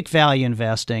 Strategic value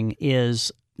investing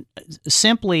is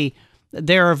simply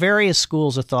There are various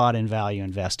schools of thought in value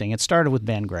investing. It started with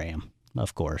Ben Graham,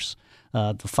 of course,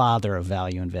 the father of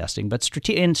value investing. But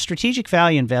in strategic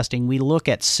value investing, we look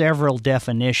at several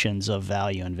definitions of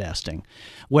value investing,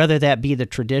 whether that be the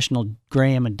traditional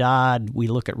Graham and Dodd. We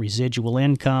look at residual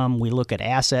income. We look at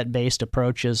asset-based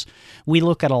approaches. We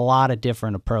look at a lot of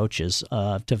different approaches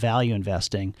to value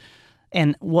investing.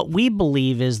 And what we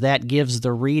believe is that gives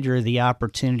the reader the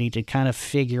opportunity to kind of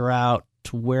figure out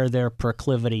to where their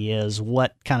proclivity is,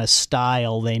 what kind of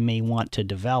style they may want to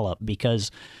develop,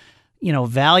 because,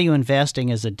 value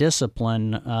investing as a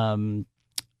discipline,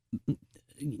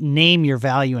 name your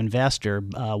value investor,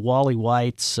 Wally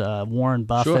Weitz, Warren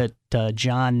Buffett, sure.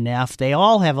 John Neff, they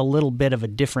all have a little bit of a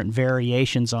different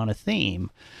variations on a theme.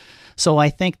 So I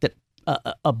think that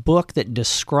a book that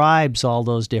describes all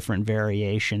those different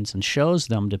variations and shows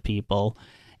them to people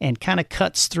and kind of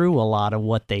cuts through a lot of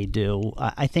what they do,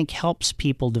 I think helps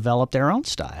people develop their own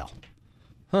style.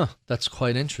 Huh, that's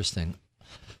quite interesting.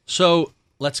 So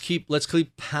let's keep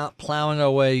plowing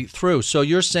our way through. So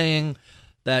you're saying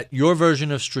that your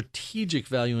version of strategic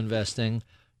value investing,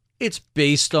 it's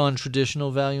based on traditional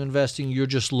value investing. You're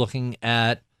just looking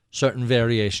at certain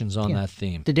variations on that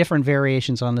theme. The different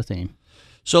variations on the theme.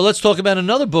 So let's talk about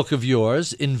another book of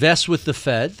yours, Invest with the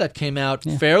Fed, that came out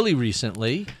fairly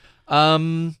recently.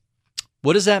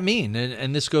 What does that mean?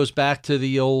 And this goes back to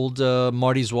the old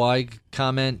Marty Zweig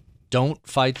comment, don't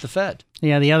fight the Fed.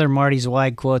 Yeah, the other Marty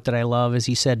Zweig quote that I love is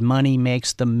he said, money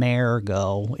makes the mare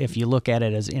go, if you look at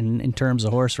it as in terms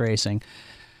of horse racing.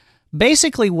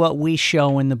 Basically what we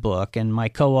show in the book, and my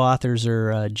co-authors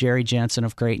are Jerry Jensen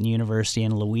of Creighton University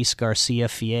and Luis Garcia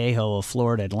Fiejo of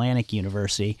Florida Atlantic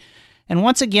University. And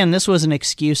once again, this was an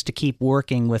excuse to keep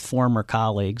working with former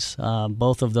colleagues.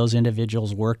 Both of those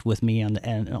individuals worked with me on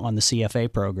the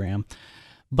CFA program.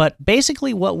 But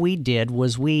basically what we did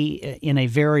was we, in a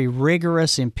very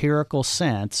rigorous empirical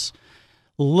sense,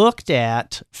 looked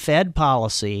at Fed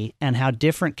policy and how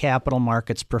different capital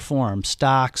markets perform,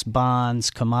 stocks, bonds,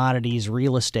 commodities,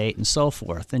 real estate, and so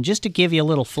forth. And just to give you a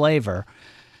little flavor,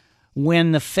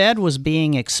 when the Fed was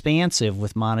being expansive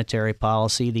with monetary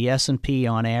policy, the S&P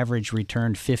on average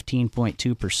returned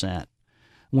 15.2%.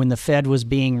 When the Fed was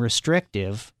being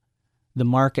restrictive,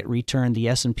 the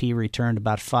S&P returned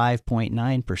about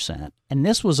 5.9%. And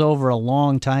this was over a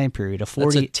long time period of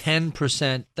 40. That's a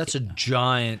 10%. That's a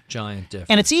giant difference.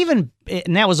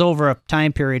 And that was over a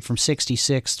time period from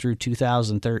 66 through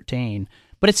 2013.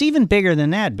 But it's even bigger than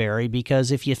that, Barry,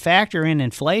 because if you factor in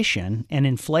inflation, and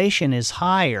inflation is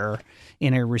higher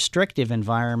in a restrictive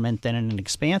environment than in an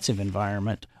expansive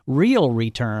environment, real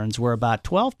returns were about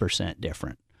 12%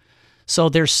 different. So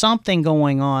there's something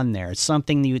going on there. It's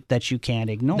something that you can't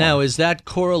ignore. Now, is that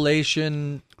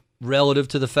correlation relative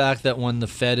to the fact that when the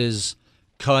Fed is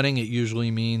cutting, it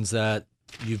usually means that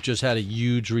you've just had a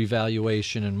huge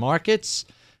revaluation in markets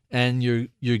and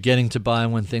you're getting to buy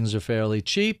when things are fairly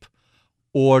cheap?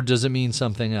 Or does it mean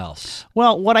something else?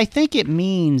 Well, what I think it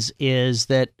means is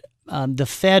that the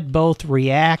Fed both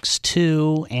reacts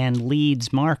to and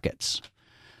leads markets.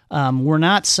 We're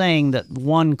not saying that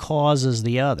one causes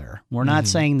the other. We're not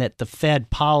saying that the Fed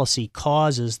policy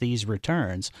causes these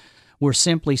returns. We're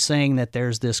simply saying that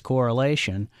there's this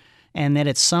correlation and that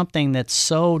it's something that's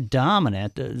so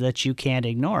dominant that you can't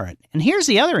ignore it. And here's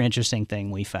the other interesting thing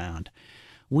we found.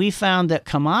 We found that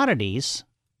commodities,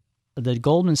 the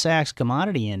Goldman Sachs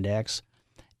Commodity Index,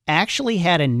 actually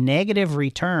had a negative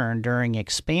return during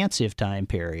expansive time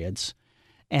periods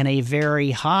and a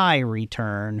very high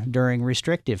return during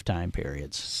restrictive time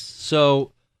periods.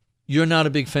 So you're not a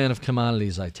big fan of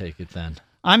commodities, I take it then?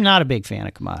 I'm not a big fan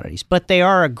of commodities, but they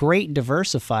are a great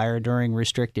diversifier during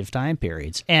restrictive time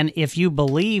periods. And if you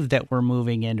believe that we're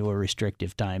moving into a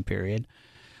restrictive time period,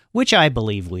 which I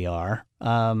believe we are,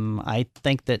 I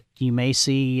think that you may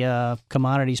see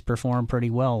commodities perform pretty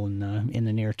well in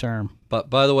the near term. But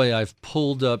by the way, I've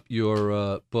pulled up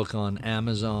your book on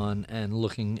Amazon and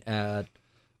looking at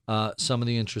some of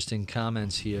the interesting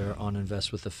comments here on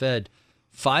Invest with the Fed.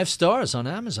 5 stars on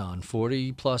Amazon,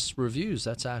 40+ reviews.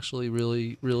 That's actually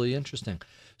really, really interesting.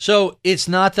 So it's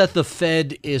not that the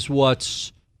Fed is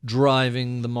what's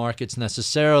driving the markets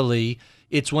necessarily.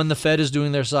 It's when the Fed is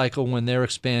doing their cycle, when they're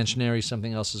expansionary,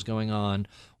 something else is going on.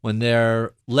 When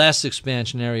they're less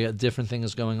expansionary, a different thing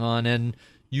is going on. And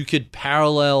you could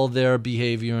parallel their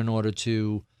behavior in order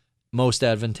to most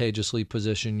advantageously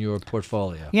position your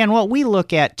portfolio. Yeah, and what we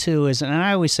look at, too, is, and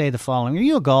I always say the following. Are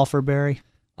you a golfer, Barry?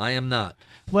 I am not.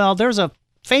 Well, there's a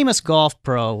famous golf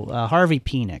pro, Harvey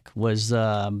Penick, was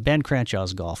Ben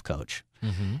Crenshaw's golf coach.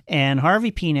 Mm-hmm. And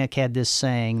Harvey Penick had this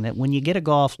saying that when you get a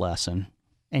golf lesson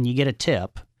and you get a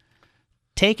tip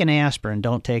take an aspirin,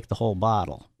 don't take the whole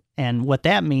bottle. And what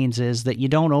that means is that you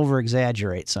don't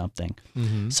over-exaggerate something.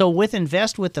 Mm-hmm. So with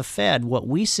Invest with the Fed, what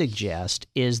we suggest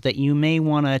is that you may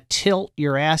want to tilt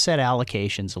your asset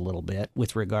allocations a little bit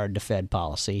with regard to Fed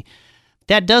policy.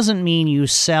 That doesn't mean you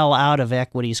sell out of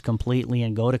equities completely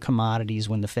and go to commodities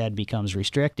when the Fed becomes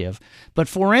restrictive. But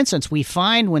for instance, we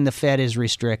find when the Fed is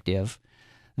restrictive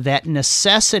that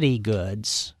necessity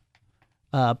goods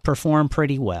perform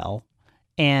pretty well,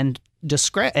 and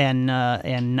discretionary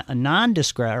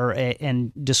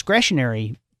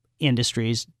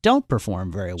industries don't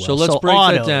perform very well. So let's break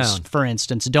autos, that down. For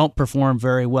instance, don't perform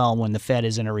very well when the Fed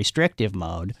is in a restrictive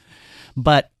mode,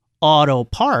 but auto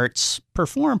parts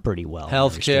perform pretty well.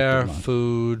 Healthcare,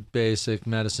 food, basic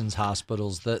medicines,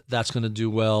 hospitals, that's going to do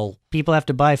well. People have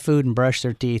to buy food and brush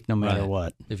their teeth no matter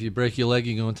what. If you break your leg,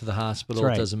 you go into the hospital.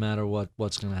 Right. It doesn't matter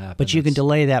what's going to happen. But you can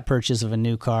delay that purchase of a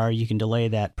new car. You can delay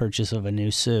that purchase of a new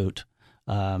suit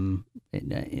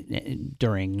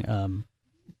during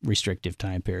restrictive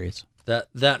time periods.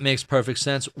 That makes perfect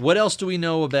sense. What else do we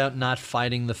know about not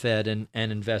fighting the Fed and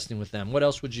investing with them? What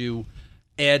else would you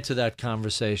add to that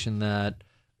conversation that,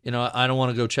 I don't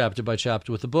want to go chapter by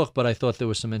chapter with the book, but I thought there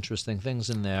were some interesting things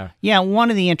in there. Yeah, one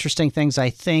of the interesting things I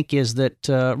think is that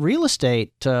real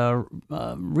estate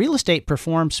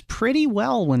performs pretty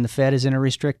well when the Fed is in a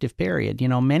restrictive period.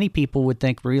 Many people would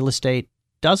think real estate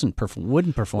wouldn't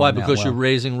perform. Why? Because well. You're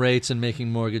raising rates and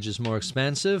making mortgages more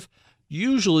expensive.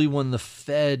 Usually when the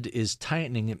Fed is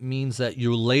tightening, it means that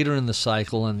you're later in the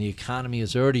cycle and the economy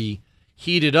is already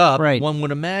heated up. Right. One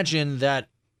would imagine that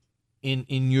in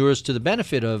yours to the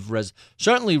benefit of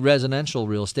certainly residential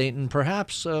real estate and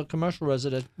perhaps commercial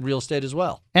real estate as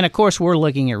well. And of course, we're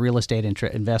looking at real estate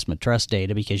investment trust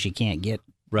data because you can't get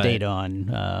data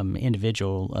on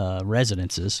individual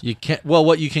residences. You can't. Well,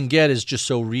 what you can get is just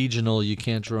so regional. You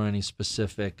can't draw any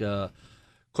specific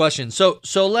questions. So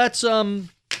let's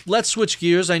switch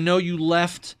gears. I know you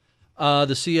left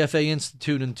the CFA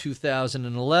Institute in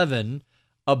 2011.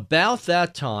 About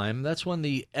that time, that's when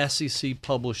the SEC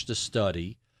published a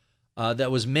study that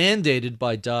was mandated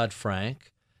by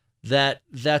Dodd-Frank that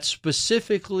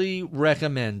specifically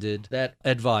recommended that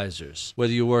advisors,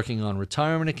 whether you're working on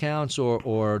retirement accounts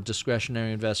or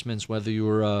discretionary investments, whether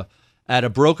you're at a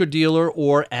broker-dealer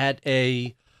or at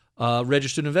a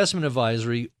registered investment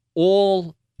advisory,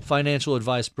 all financial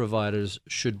advice providers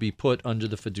should be put under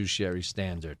the fiduciary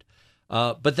standard.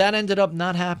 But that ended up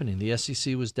not happening. The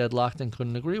SEC was deadlocked and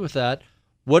couldn't agree with that.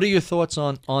 What are your thoughts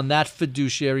on that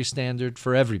fiduciary standard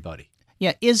for everybody?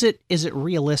 Yeah, is it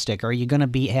realistic? Are you going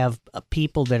to have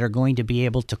people that are going to be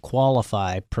able to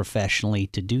qualify professionally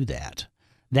to do that?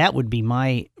 That would be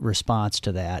my response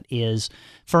to that. Is,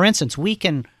 for instance, we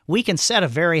can set a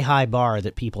very high bar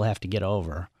that people have to get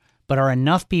over, but are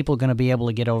enough people going to be able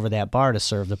to get over that bar to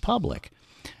serve the public?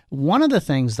 One of the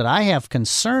things that I have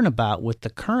concern about with the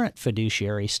current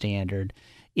fiduciary standard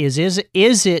is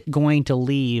it going to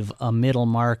leave a middle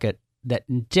market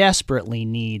that desperately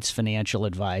needs financial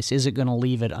advice? Is it going to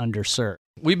leave it underserved?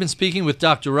 We've been speaking with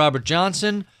Dr. Robert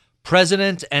Johnson,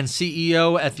 President and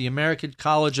CEO at the American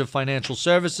College of Financial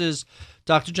Services.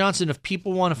 Dr. Johnson, if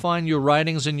people want to find your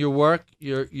writings and your work,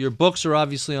 your books are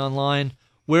obviously online.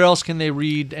 Where else can they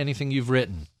read anything you've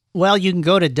written? Well, you can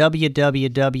go to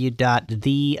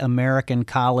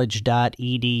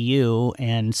www.theamericancollege.edu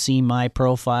and see my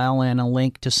profile and a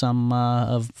link to some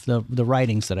of the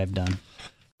writings that I've done.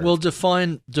 Well,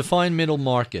 define middle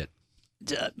market.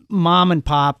 Mom and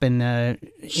pop and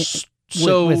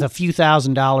with a few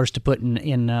 $1,000s to put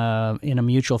in a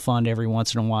mutual fund every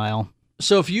once in a while.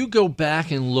 So if you go back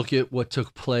and look at what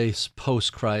took place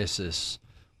post-crisis,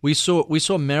 we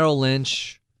saw Merrill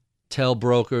Lynch tell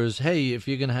brokers, hey, if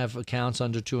you're going to have accounts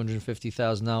under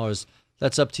 $250,000,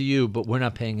 that's up to you, but we're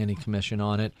not paying any commission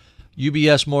on it.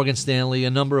 UBS, Morgan Stanley,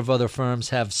 a number of other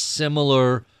firms have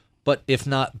similar, but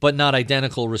not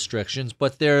identical restrictions.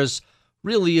 But there's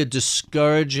really a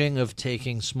discouraging of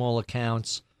taking small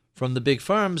accounts from the big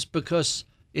firms because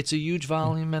it's a huge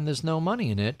volume and there's no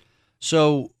money in it.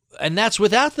 So, and that's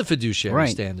without the fiduciary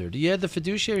standard. Yeah, the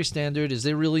fiduciary standard, is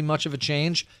there really much of a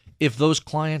change if those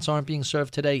clients aren't being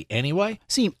served today anyway?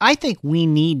 See, I think we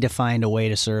need to find a way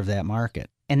to serve that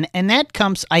market. And that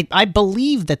comes, I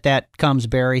believe that comes,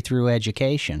 Barry, through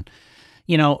education.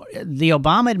 The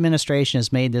Obama administration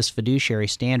has made this fiduciary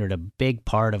standard a big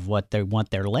part of what they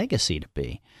want their legacy to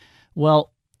be.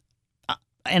 Well,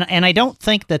 and I don't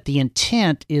think that the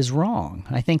intent is wrong.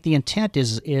 I think the intent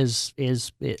is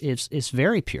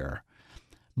very pure.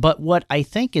 But what I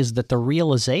think is that the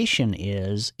realization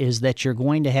is that you're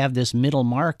going to have this middle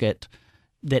market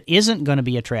that isn't going to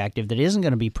be attractive, that isn't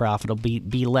going to be profitable,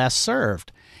 be less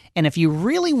served. And if you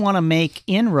really want to make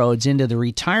inroads into the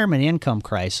retirement income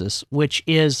crisis, which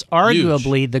is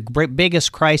arguably the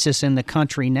biggest crisis in the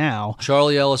country now,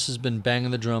 Charlie Ellis has been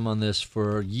banging the drum on this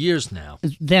for years now,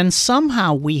 then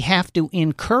somehow we have to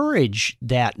encourage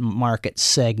that market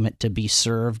segment to be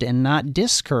served and not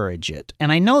discourage it.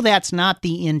 And I know that's not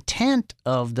the intent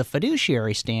of the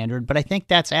fiduciary standard, but I think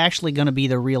that's actually going to be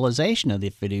the realization of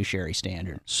the fiduciary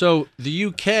standard. So the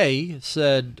UK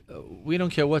said, we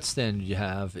don't care what standard you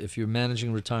have. If you're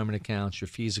managing retirement accounts, your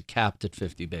fees are capped at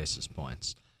 50 basis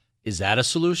points. Is that a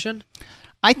solution?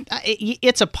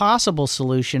 It's a possible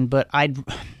solution, but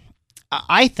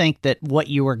I think that what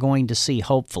you are going to see,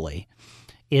 hopefully,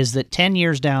 is that 10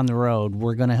 years down the road,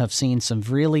 we're going to have seen some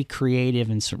really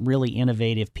creative and some really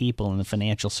innovative people in the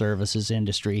financial services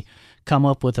industry come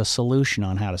up with a solution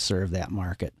on how to serve that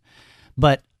market.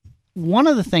 But one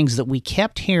of the things that we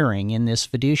kept hearing in this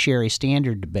fiduciary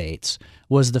standard debates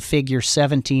was the figure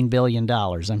 $17 billion.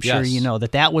 I'm sure you know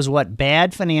that was what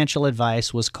bad financial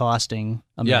advice was costing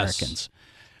Americans.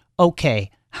 Yes.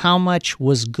 Okay, how much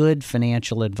was good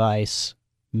financial advice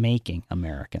making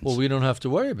Americans? Well, we don't have to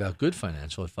worry about good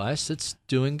financial advice. It's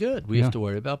doing good. We have to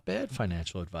worry about bad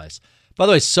financial advice. By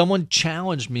the way, someone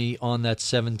challenged me on that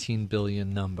 17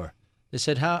 billion number. They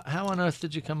said, how on earth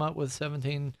did you come up with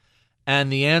 17?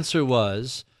 And the answer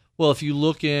was, well, if you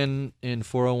look in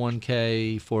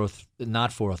 401k, not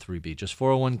 403b, just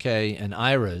 401k and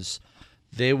IRAs,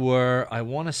 they were, I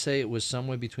want to say it was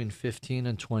somewhere between 15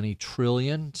 and 20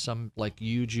 trillion, some like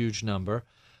huge number.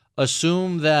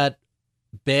 Assume that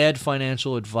bad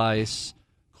financial advice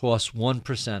costs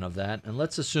 1% of that, and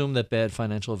let's assume that bad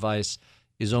financial advice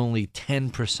is only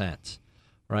 10%,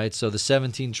 right? So the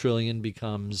 17 trillion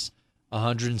becomes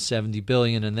 170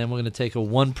 billion, and then we're going to take a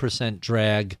 1%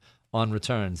 drag on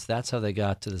returns. That's how they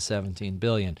got to the 17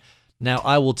 billion. Now,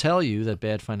 I will tell you that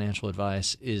bad financial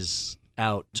advice is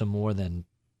out to more than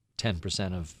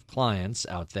 10% of clients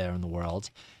out there in the world.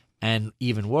 And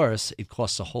even worse, it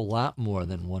costs a whole lot more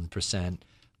than 1%.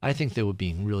 I think they were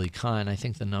being really kind. I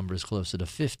think the number is closer to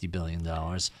 $50 billion.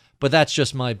 But that's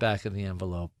just my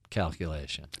back-of-the-envelope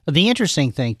calculation. The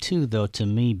interesting thing, too, though, to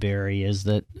me, Barry, is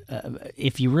that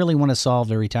if you really want to solve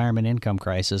the retirement income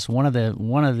crisis, one of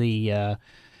the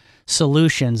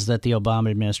solutions that the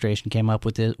Obama administration came up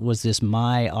with was this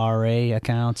MyRA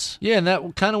accounts. Yeah, and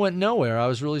that kind of went nowhere. I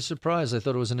was really surprised. I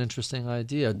thought it was an interesting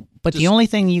idea. But the only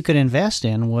thing you could invest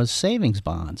in was savings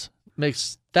bonds.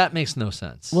 That makes no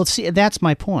sense. Well, see, that's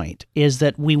my point, is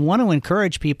that we want to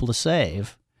encourage people to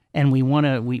save, and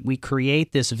we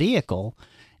create this vehicle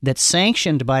that's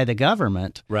sanctioned by the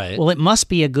government. Right. Well, it must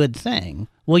be a good thing.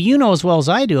 Well, you know as well as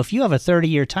I do, if you have a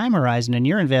 30-year time horizon and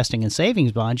you're investing in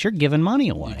savings bonds, you're giving money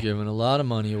away. You're giving a lot of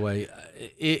money away.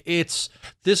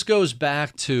 This goes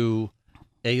back to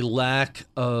a lack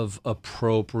of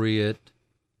appropriate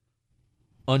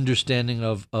understanding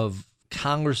of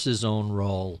Congress's own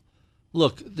role.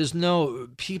 Look,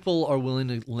 people are willing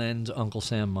to lend Uncle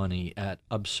Sam money at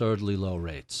absurdly low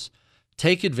rates.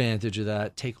 Take advantage of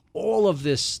that. Take all of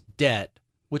this debt,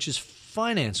 which is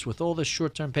financed with all this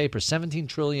short-term paper, 17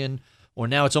 trillion, or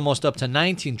now it's almost up to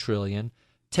 19 trillion.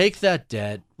 Take that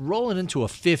debt, roll it into a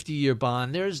 50-year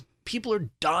bond. People are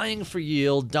dying for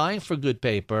yield, dying for good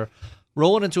paper.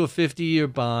 Roll it into a 50-year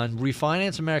bond,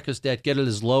 refinance America's debt, get it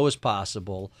as low as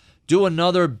possible, do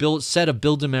another set of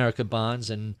Build America bonds,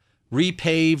 and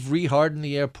repave, reharden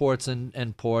the airports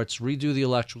and ports, redo the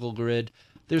electrical grid.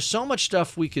 There's so much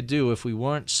stuff we could do if we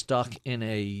weren't stuck in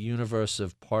a universe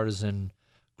of partisan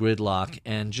gridlock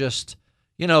and just,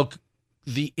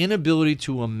 the inability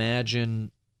to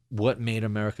imagine what made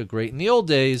America great in the old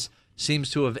days seems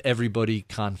to have everybody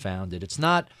confounded. It's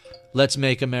not let's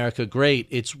make America great.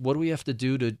 It's what do we have to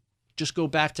do to just go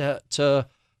back to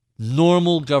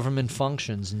normal government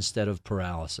functions instead of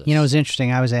paralysis. It's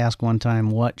interesting. I was asked one time,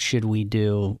 what should we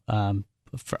do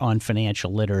on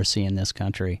financial literacy in this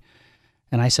country?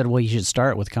 And I said, well, you should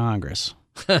start with Congress.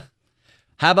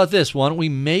 How about this? Why don't we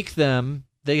make them,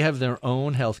 they have their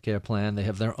own health care plan, they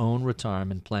have their own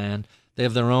retirement plan, they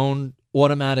have their own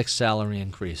automatic salary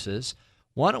increases.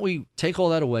 Why don't we take all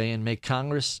that away and make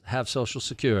Congress have Social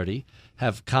Security,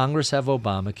 have Congress have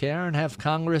Obamacare, and have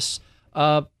Congress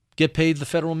get paid the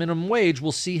federal minimum wage?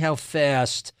 We'll see how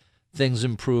fast things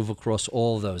improve across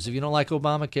all of those. If you don't like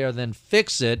Obamacare, then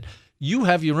fix it. You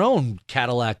have your own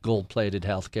Cadillac gold-plated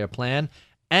healthcare plan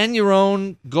and your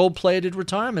own gold-plated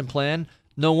retirement plan.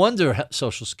 No wonder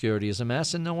Social Security is a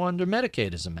mess, and no wonder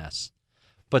Medicaid is a mess.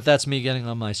 but that's me getting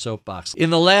on my soapbox. In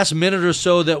the last minute or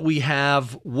so that we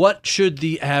have, what should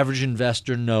the average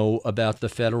investor know about the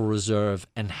Federal Reserve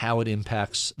and how it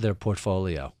impacts their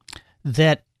portfolio?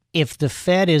 That if the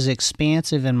Fed is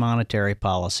expansive in monetary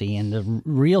policy, and the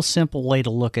real simple way to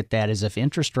look at that is if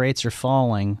interest rates are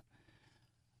falling,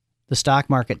 the stock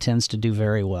market tends to do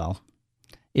very well.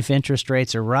 If interest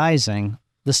rates are rising,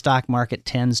 the stock market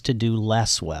tends to do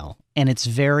less well. And it's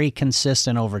very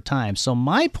consistent over time. So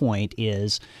my point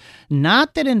is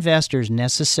not that investors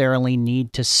necessarily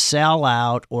need to sell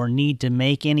out or need to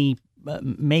make any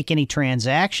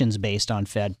transactions based on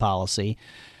Fed policy,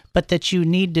 but that you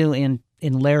need to, in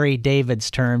Larry David's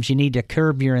terms, you need to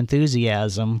curb your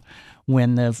enthusiasm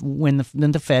when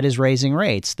the Fed is raising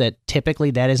rates. That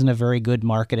typically that isn't a very good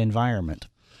market environment.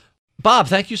 Bob,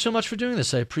 thank you so much for doing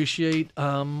this. I appreciate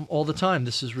all the time.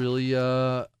 This is really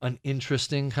an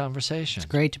interesting conversation.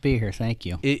 It's great to be here. Thank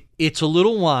you. It's a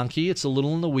little wonky. It's a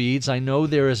little in the weeds. I know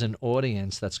there is an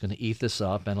audience that's going to eat this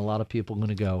up, and a lot of people are going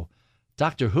to go,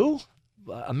 Doctor who?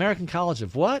 American College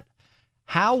of what?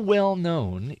 How well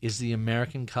known is the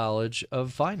American College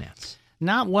of Finance?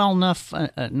 Not well enough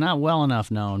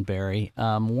known, Barry.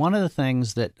 One of the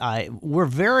things that we're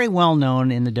very well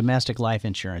known in the domestic life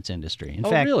insurance industry. In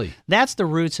fact, really? That's the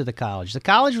roots of the college. The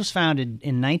college was founded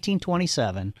in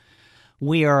 1927.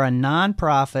 We are a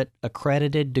nonprofit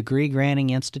accredited degree-granting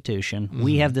institution. Mm-hmm.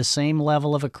 We have the same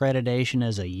level of accreditation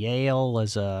as a Yale,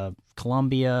 as a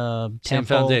Columbia, Temple. Same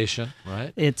foundation,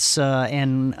 right? It's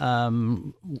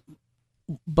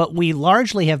but we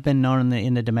largely have been known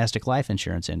in the domestic life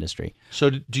insurance industry. So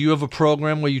do you have a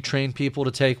program where you train people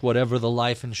to take whatever the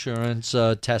life insurance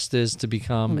test is to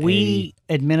become We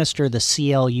administer the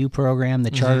CLU program,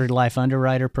 the Chartered Life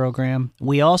Underwriter program.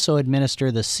 We also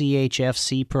administer the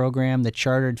CHFC program, the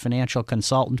Chartered Financial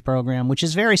Consultant program, which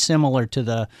is very similar to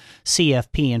the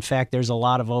CFP. In fact, there's a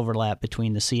lot of overlap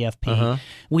between the CFP.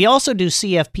 We also do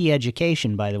CFP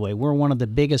education, by the way. We're one of the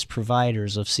biggest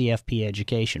providers of CFP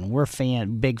education. We're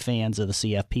big fans of the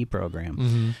CFP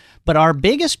program. But our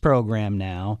biggest program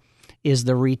now is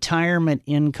the Retirement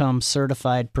Income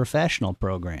Certified Professional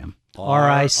Program,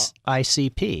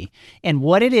 RICP. And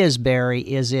what it is, Barry,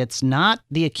 is it's not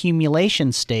the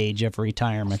accumulation stage of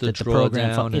retirement that the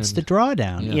program, it's the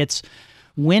drawdown. Yeah. It's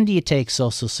when do you take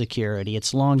Social Security?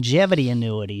 It's longevity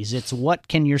annuities. It's what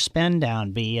can your spend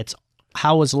down be? It's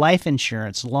how is life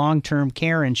insurance, long-term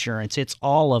care insurance? It's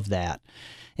all of that.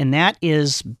 And that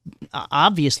is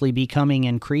obviously becoming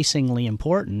increasingly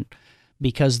important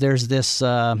because there's this,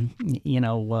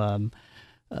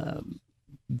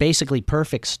 basically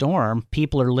perfect storm.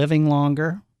 People are living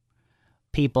longer,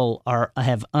 people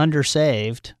have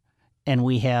undersaved, and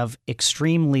we have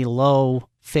extremely low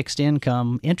fixed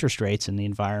income interest rates in the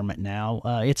environment now.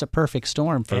 It's a perfect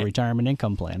storm for retirement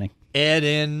income planning. Add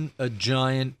in a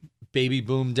giant baby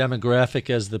boom demographic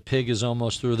as the pig is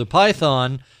almost through the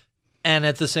python. And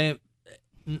at the same,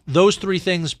 those three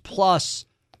things plus,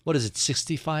 what is it,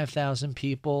 65,000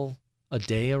 people a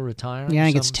day are retiring? Yeah, I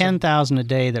think it's 10,000 a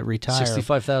day that retire.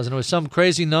 65,000. It was some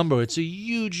crazy number. It's a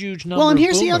huge, huge number. Well, and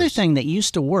here's of boomers. The other thing that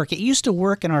used to work. It used to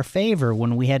work in our favor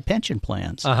when we had pension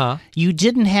plans. Uh-huh. You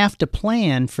didn't have to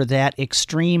plan for that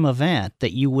extreme event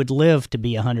that you would live to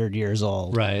be 100 years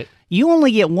old. Right. You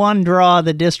only get one draw of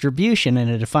the distribution in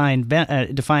a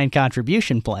defined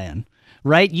contribution plan.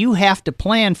 Right? You have to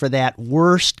plan for that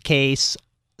worst case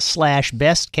 /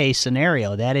 best case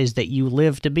scenario. That is that you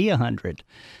live to be 100.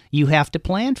 You have to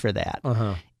plan for that.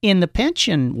 In the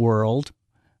pension world,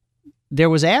 there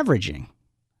was averaging.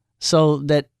 So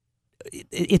that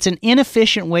it's an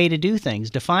inefficient way to do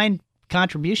things. Defined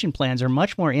contribution plans are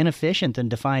much more inefficient than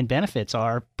defined benefits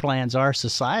plans are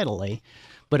societally.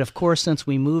 But of course, since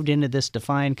we moved into this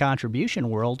defined contribution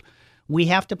world, we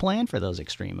have to plan for those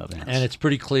extreme events. And it's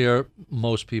pretty clear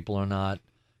most people are not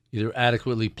either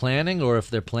adequately planning, or if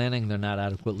they're planning, they're not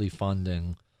adequately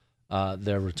funding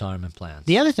their retirement plans.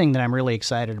 The other thing that I'm really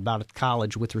excited about at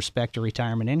college with respect to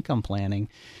retirement income planning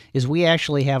is we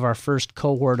actually have our first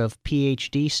cohort of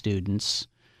PhD students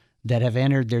that have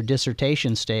entered their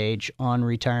dissertation stage on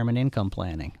retirement income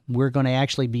planning. We're going to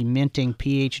actually be minting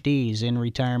PhDs in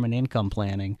retirement income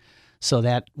planning so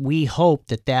that we hope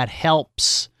that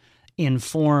helps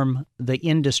inform the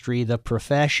industry, the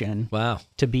profession,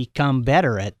 to become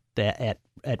better at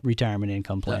retirement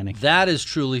income planning. That is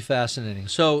truly fascinating.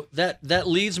 So that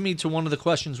leads me to one of the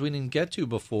questions we didn't get to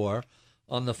before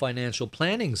on the financial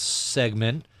planning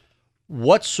segment.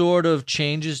 What sort of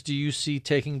changes do you see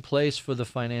taking place for the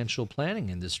financial planning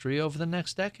industry over the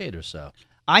next decade or so?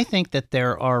 I think that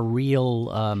there are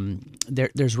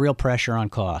there's real pressure on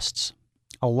costs.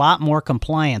 a lot more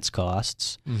compliance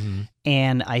costs,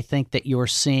 and I think that you're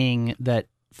seeing that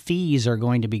fees are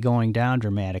going to be going down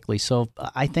dramatically. So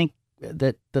I think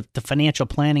that the financial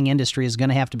planning industry is going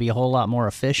to have to be a whole lot more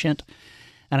efficient.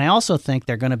 And I also think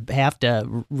they're going to have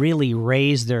to really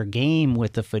raise their game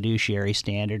with the fiduciary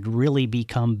standard, really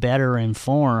become better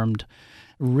informed,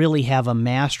 really have a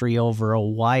mastery over a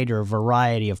wider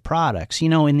variety of products.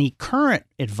 In the current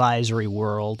advisory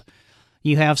world,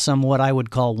 you have some what I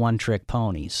would call one-trick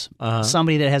ponies.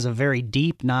 Somebody that has a very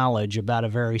deep knowledge about a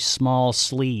very small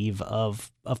sleeve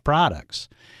of products.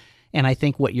 And I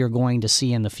think what you're going to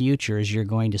see in the future is you're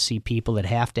going to see people that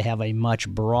have to have a much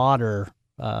broader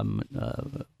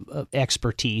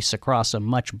expertise across a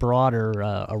much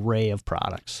broader array of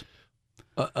products.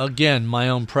 Again, my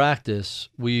own practice,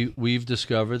 we've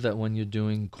discovered that when you're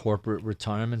doing corporate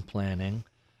retirement planning,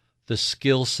 the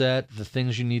skill set, the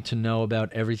things you need to know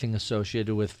about everything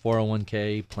associated with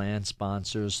 401k, plan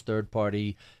sponsors,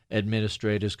 third-party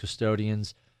administrators,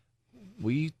 custodians,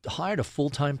 we hired a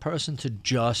full-time person to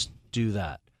just do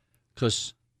that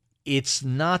because it's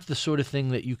not the sort of thing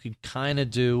that you could kind of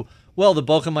do. Well, the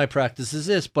bulk of my practice is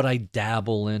this, but I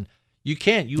dabble in. You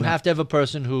can't. You have to have a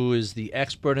person who is the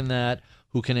expert in that,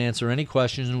 who can answer any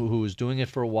questions, who is doing it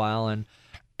for a while.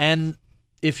 And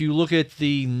if you look at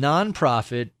the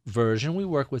nonprofit version, we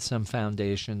work with some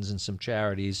foundations and some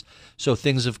charities. So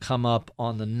things have come up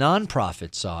on the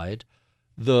nonprofit side.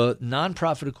 The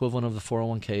nonprofit equivalent of the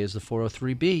 401k is the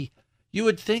 403b. You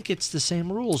would think it's the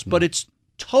same rules, but it's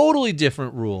totally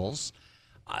different rules.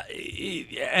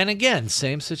 And again,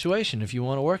 same situation. If you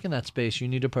want to work in that space, you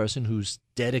need a person who's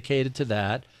dedicated to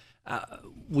that.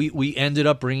 We ended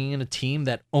up bringing in a team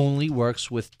that only works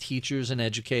with teachers and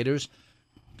educators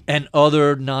and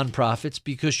other nonprofits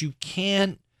because you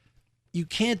can't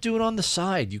do it on the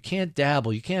side. You can't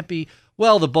dabble. You can't be,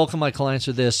 well, the bulk of my clients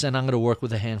are this, and I'm going to work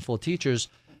with a handful of teachers.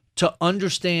 To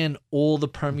understand all the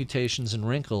permutations and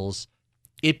wrinkles,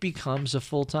 it becomes a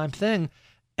full-time thing.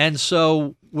 And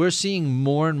so we're seeing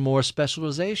more and more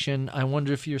specialization. I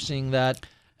wonder if you're seeing that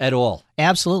at all.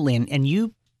 Absolutely. And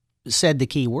you said the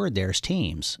key word there is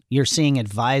teams. You're seeing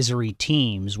advisory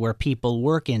teams where people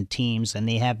work in teams and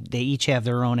they each have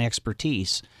their own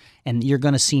expertise. And you're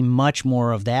going to see much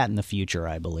more of that in the future,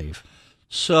 I believe.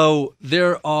 So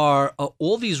there are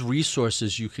all these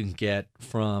resources you can get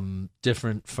from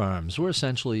different firms. We're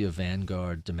essentially a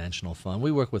Vanguard dimensional fund.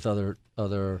 We work with other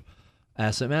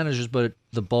asset managers, but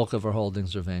the bulk of our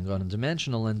holdings are Vanguard and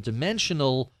Dimensional. And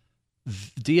Dimensional,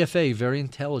 DFA very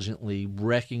intelligently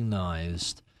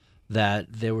recognized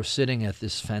that they were sitting at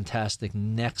this fantastic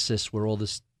nexus where all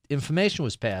this information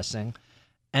was passing,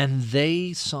 and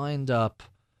they signed up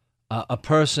a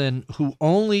person who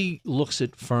only looks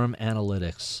at firm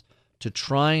analytics to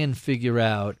try and figure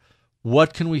out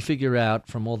what can we figure out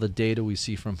from all the data we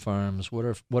see from firms. What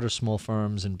are small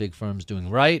firms and big firms doing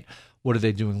right? What are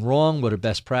they doing wrong? What are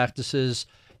best practices?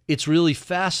 It's really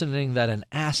fascinating that an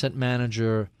asset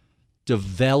manager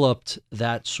developed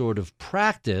that sort of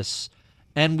practice,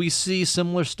 and we see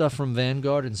similar stuff from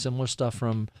Vanguard and similar stuff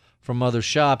from other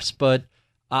shops, but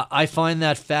I find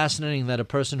that fascinating that a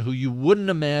person who you wouldn't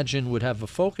imagine would have a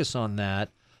focus on that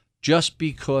just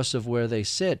because of where they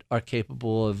sit are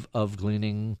capable of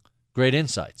gleaning great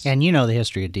insights. And you know the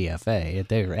history of DFA.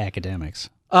 They're academics.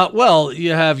 Well,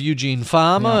 you have Eugene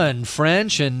Fama and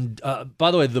French, and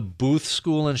by the way, the Booth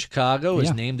School in Chicago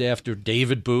is named after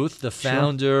David Booth, the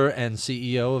founder and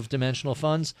CEO of Dimensional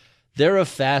Funds. They're a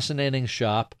fascinating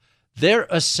shop. They're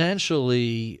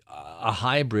essentially a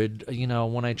hybrid. You know,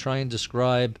 when I try and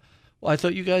describe, well, I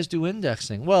thought you guys do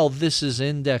indexing. Well, this is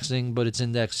indexing, but it's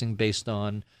indexing based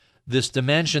on this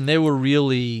dimension. They were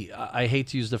really, I hate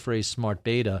to use the phrase smart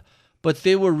beta, but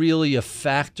they were really a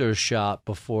factor shop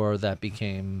before that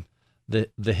became the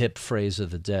hip phrase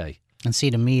of the day. And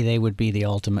see, to me, they would be the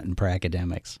ultimate in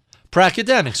pracademics.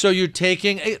 Pracademics. So you're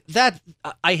taking that.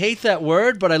 I hate that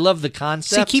word, but I love the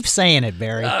concept. See, keep saying it,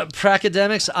 Barry.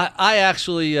 Pracademics. I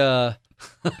actually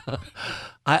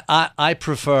I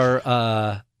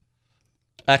prefer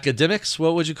academics.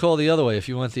 What would you call the other way if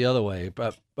you went the other way?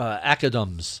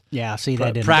 Acadums. Yeah. See,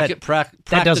 that didn't.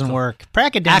 That doesn't work.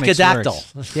 Pracademics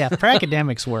Acadactyl. works. Yeah,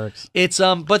 pracademics works. It's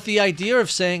but the idea of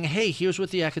saying, hey, here's what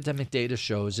the academic data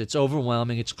shows. It's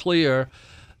overwhelming. It's clear.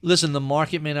 Listen, the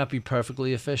market may not be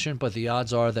perfectly efficient, but the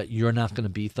odds are that you're not going to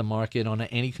beat the market on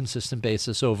any consistent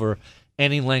basis over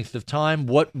any length of time.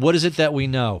 What is it that we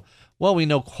know? Well, we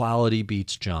know quality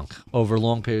beats junk over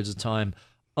long periods of time.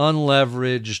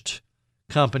 Unleveraged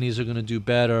companies are going to do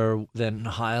better than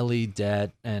highly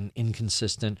debt and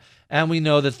inconsistent. And we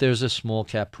know that there's a small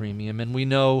cap premium. And we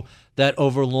know that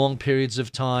over long periods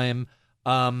of time,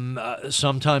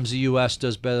 Sometimes the U.S.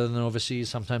 does better than overseas.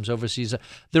 Sometimes overseas.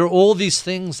 There are all these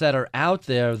things that are out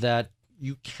there that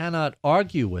you cannot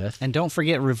argue with. And don't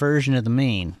forget reversion of the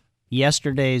mean.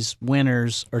 Yesterday's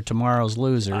winners are tomorrow's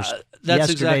losers. That's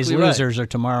Yesterday's exactly right. losers are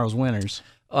tomorrow's winners.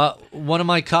 One of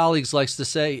my colleagues likes to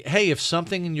say, hey, if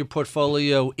something in your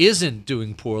portfolio isn't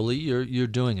doing poorly, you're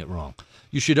doing it wrong.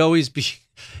 You should always be,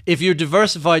 if you're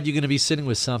diversified, you're going to be sitting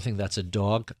with something that's a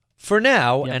dog for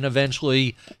now, and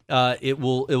eventually it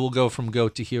will go from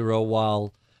goat to hero,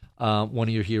 while one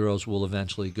of your heroes will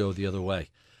eventually go the other way.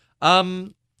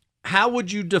 How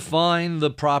would you define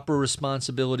the proper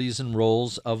responsibilities and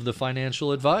roles of the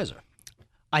financial advisor?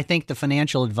 I think the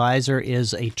financial advisor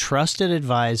is a trusted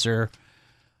advisor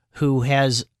who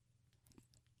is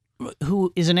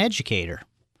an educator.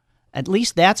 At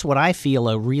least that's what I feel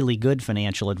a really good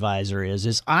financial advisor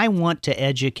is I want to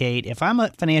educate. If I'm a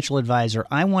financial advisor,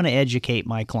 I want to educate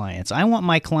my clients. I want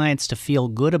my clients to feel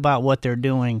good about what they're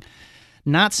doing,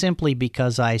 not simply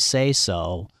because I say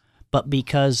so, but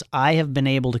because I have been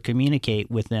able to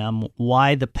communicate with them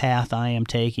why the path I am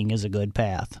taking is a good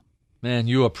path. Man,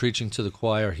 you are preaching to the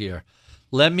choir here.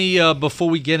 Let me, before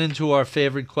we get into our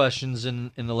favorite questions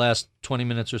in the last 20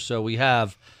 minutes or so we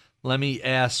have, let me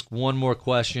ask one more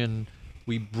question.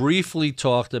 We briefly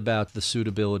talked about the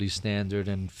suitability standard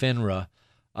and FINRA.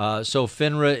 So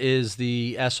FINRA is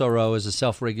the SRO, is a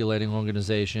self-regulating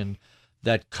organization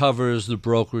that covers the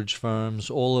brokerage firms,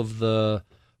 all of the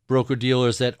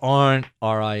broker-dealers that aren't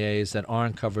RIAs, that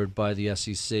aren't covered by the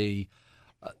SEC.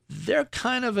 They're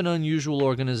kind of an unusual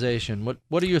organization.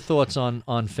 What are your thoughts on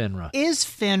FINRA? Is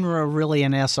FINRA really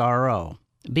an SRO?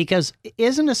 Because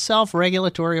isn't a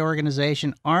self-regulatory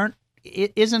organization,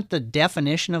 isn't the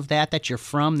definition of that you're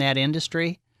from that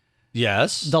industry?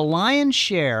 Yes. The lion's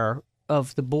share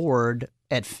of the board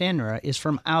at FINRA is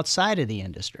from outside of the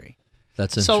industry.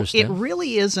 That's interesting. So it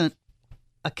really isn't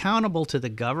accountable to the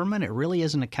government, it really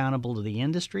isn't accountable to the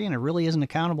industry, and it really isn't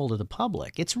accountable to the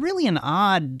public. It's really an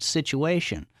odd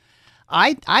situation.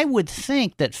 I would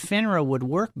think that FINRA would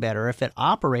work better if it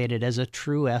operated as a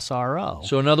true SRO.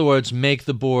 So in other words, make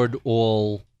the board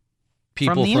all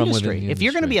people from industry. within the industry. If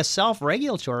you're going to be a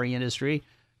self-regulatory industry,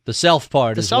 the self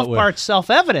part the self part's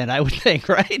self-evident, I would think,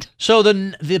 right? So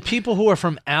the people who are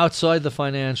from outside the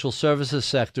financial services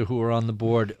sector who are on the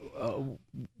board,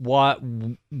 why,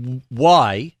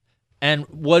 and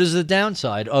what is the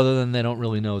downside other than they don't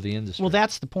really know the industry? Well,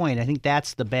 that's the point. I think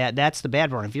that's the bad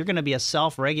part. If you're going to be a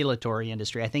self-regulatory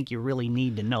industry, I think you really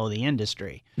need to know the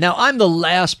industry. Now, I'm the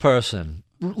last person,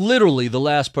 literally the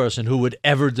last person who would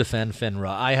ever defend FINRA.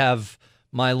 I have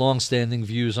my long-standing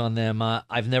views on them.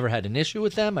 I've never had an issue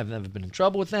with them. I've never been in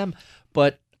trouble with them,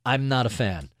 but I'm not a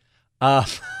fan.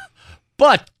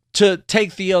 But to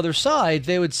take the other side,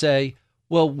 they would say,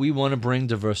 well, we want to bring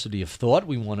diversity of thought.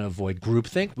 We want to avoid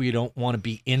groupthink. We don't want to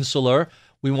be insular.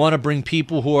 We want to bring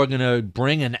people who are going to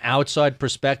bring an outside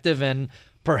perspective, and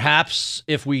perhaps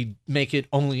if we make it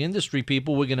only industry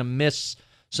people, we're going to miss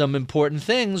some important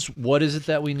things. What is it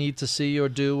that we need to see or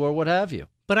do or what have you?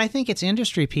 But I think it's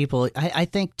industry people. I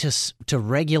think to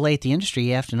regulate the industry,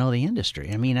 you have to know the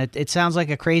industry. I mean, it sounds like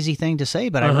a crazy thing to say,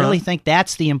 but I really think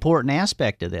that's the important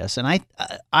aspect of this. And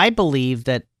I believe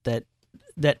that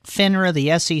FINRA,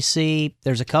 the SEC,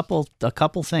 there's a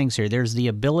couple things here. There's the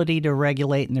ability to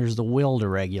regulate, and there's the will to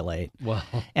regulate. Wow.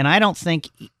 And I don't think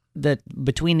that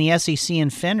between the SEC and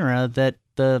FINRA that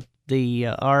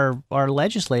our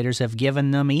legislators have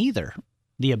given them either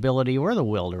the ability or the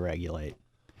will to regulate.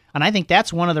 And I think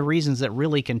that's one of the reasons that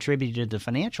really contributed to the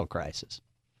financial crisis.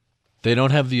 They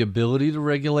don't have the ability to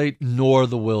regulate nor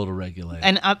the will to regulate.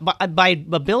 And by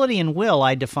ability and will,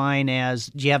 I define as,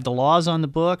 do you have the laws on the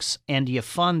books, and do you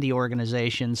fund the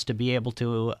organizations to be able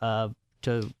to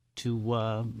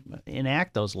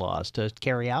enact those laws, to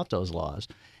carry out those laws?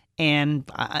 And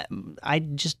I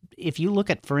just, if you look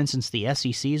at, for instance, the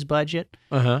SEC's budget,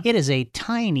 it is a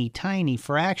tiny, tiny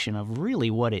fraction of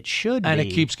really what it should be. And it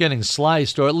keeps getting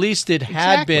sliced, or at least it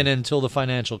had been until the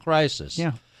financial crisis.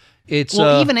 Yeah. It's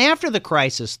even after the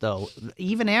crisis, though,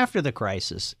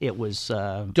 it was...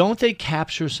 don't they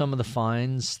capture some of the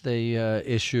fines they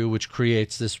issue, which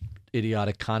creates this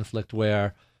idiotic conflict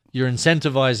where you're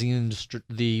incentivizing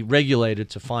the regulator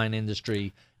to fine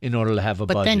industry in order to have a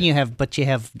budget? But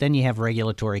then you have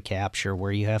regulatory capture,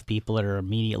 where you have people that are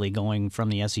immediately going from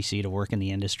the SEC to work in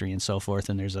the industry and so forth.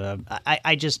 And there's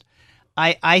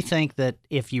I think that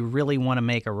if you really want to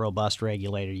make a robust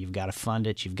regulator, you've got to fund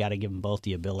it. You've got to give them both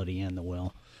the ability and the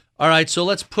will. All right, so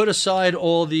let's put aside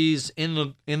all these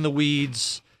in the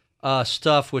weeds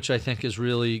stuff, which I think is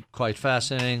really quite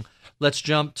fascinating. Let's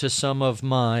jump to some of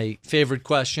my favorite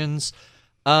questions.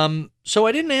 So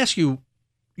I didn't ask you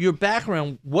your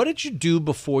background. What did you do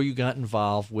before you got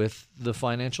involved with the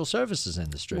financial services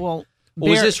industry? Well, or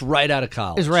was this right out of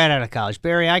college? It was right out of college.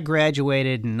 Barry, I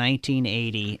graduated in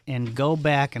 1980, and go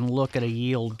back and look at a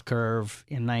yield curve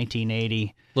in 1980.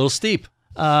 A little steep.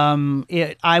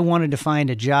 I wanted to find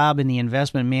a job in the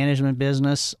investment management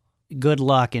business. Good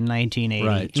luck in 1980.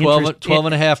 Right,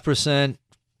 12.5%,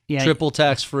 triple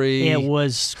tax free. It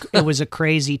was a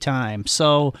crazy time.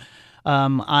 So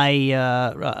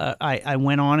I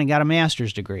went on and got a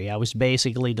master's degree. I was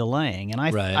basically delaying, and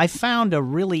I found a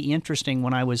really interesting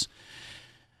when I was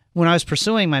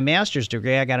pursuing my master's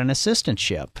degree, I got an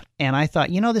assistantship, and I thought,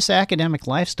 this academic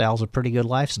lifestyle is a pretty good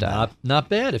lifestyle. Not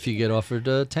bad if you get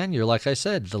offered tenure. Like I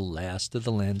said, the last of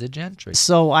the landed gentry.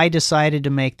 So I decided to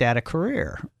make that a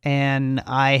career, and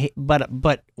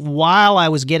but while I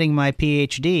was getting my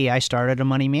PhD, I started a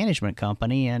money management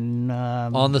company, and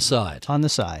on the side.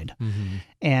 Mm-hmm.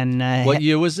 And what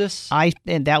year was this?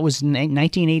 That was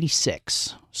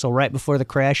 1986, so right before the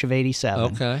crash of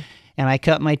 '87. Okay. And I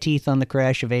cut my teeth on the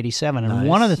crash of '87. And Nice.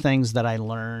 One of the things that I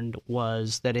learned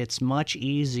was that it's much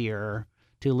easier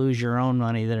to lose your own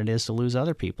money than it is to lose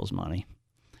other people's money.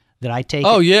 That I take.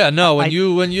 Oh yeah, no.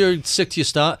 When you're sick to your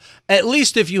stomach, at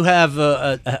least if you have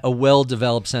a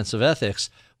well-developed sense of ethics,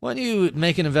 when you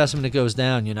make an investment that goes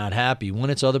down, you're not happy. When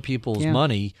it's other people's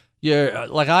money, you're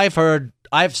like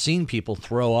I've seen people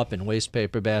throw up in waste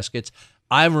paper baskets.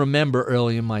 I remember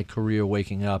early in my career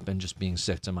waking up and just being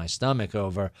sick to my stomach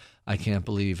over, I can't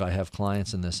believe I have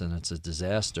clients in this and it's a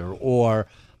disaster, or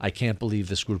I can't believe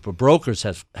this group of brokers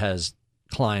has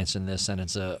clients in this and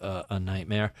it's a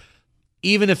nightmare.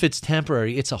 Even if it's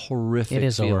temporary, it's a horrific feeling. It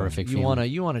is a horrific feeling.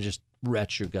 You want to just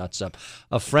retch your guts up.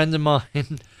 A friend of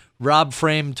mine, Rob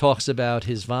Frame, talks about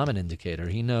his vomit indicator.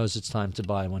 He knows it's time to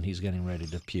buy when he's getting ready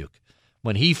to puke.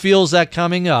 When he feels that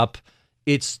coming up,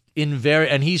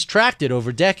 and he's tracked it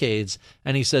over decades,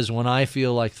 and he says, when I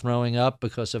feel like throwing up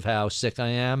because of how sick I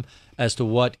am as to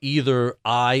what either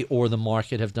I or the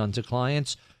market have done to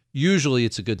clients, usually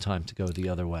it's a good time to go the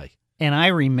other way. And I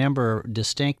remember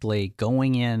distinctly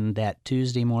going in that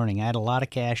Tuesday morning. I had a lot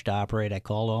of cash to operate. I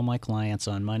called all my clients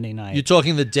on Monday night. You're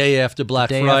talking the day after Black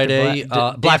Friday,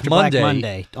 Black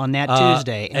Monday on that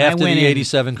Tuesday. And after the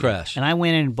 87 crash. And I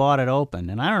went in and bought it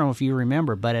open. And I don't know if you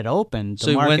remember, but it opened.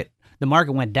 The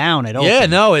market went down. It opened. Yeah,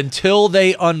 no, until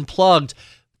they unplugged.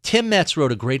 Tim Metz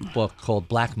wrote a great book called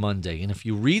Black Monday. And if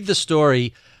you read the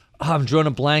story, I'm drawing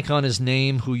a blank on his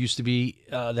name, who used to be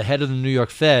the head of the New York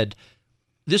Fed.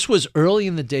 This was early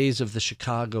in the days of the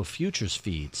Chicago futures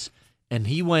feeds. And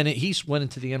he went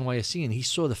into the NYSE and he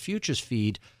saw the futures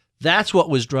feed. That's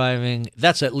what was driving,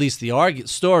 that's at least the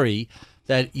story,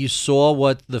 that you saw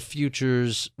what the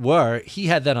futures were. He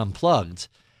had that unplugged.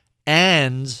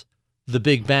 And the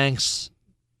big banks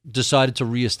decided to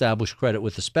reestablish credit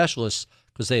with the specialists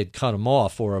because they had cut them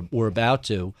off or were about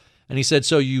to. And he said,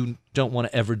 so you don't want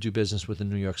to ever do business with the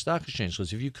New York Stock Exchange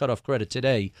because if you cut off credit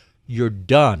today, you're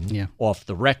done off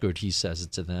the record, he says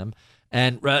it to them.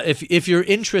 And if you're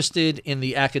interested in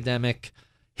the academic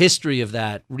history of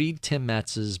that, read Tim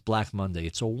Metz's Black Monday.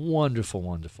 It's a wonderful,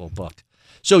 wonderful book.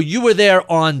 So you were there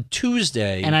on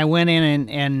Tuesday. And I went in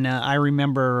and I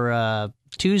remember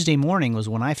Tuesday morning was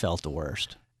when I felt the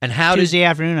worst. And Tuesday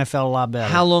afternoon, I felt a lot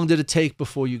better. How long did it take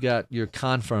before you got your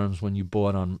confirms when you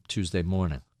bought on Tuesday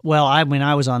morning? Well,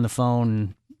 I was on the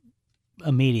phone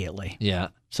immediately. Yeah.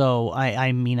 So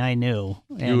I knew.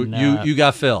 And, you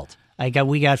got filled.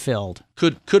 We got filled.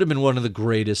 Could have been one of the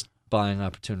greatest buying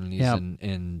opportunities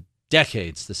in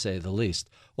decades, to say the least.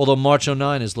 Although March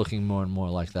 2009 is looking more and more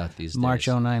like that these days. March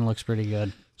 2009 looks pretty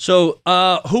good. So,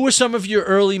 who were some of your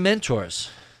early mentors?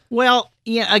 Well,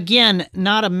 yeah, again,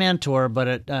 not a mentor,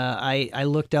 but I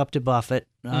looked up to Buffett.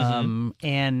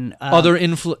 And other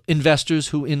investors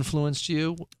who influenced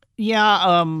you?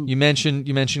 Yeah. You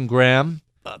mentioned Graham.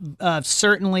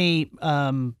 Certainly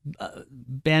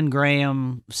Ben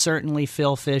Graham. Certainly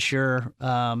Phil Fisher.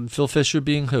 Phil Fisher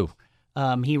being who?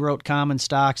 He wrote Common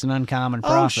Stocks and Uncommon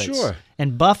Profits. Oh, sure.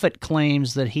 And Buffett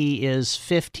claims that he is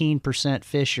 15%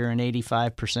 Fisher and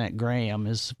 85% Graham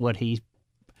is what he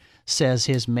says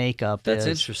his makeup is.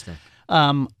 That's interesting.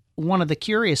 One of the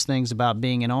curious things about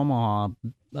being in Omaha,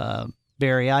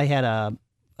 Barry, I had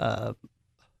a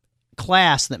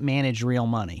class that managed real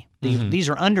money. These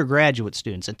are undergraduate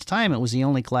students. At the time, it was the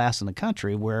only class in the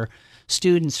country where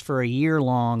students for a year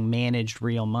long managed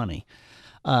real money.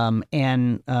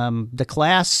 The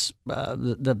class,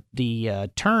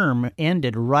 the term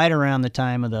ended right around the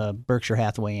time of the Berkshire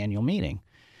Hathaway annual meeting.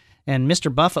 And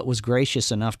Mr. Buffett was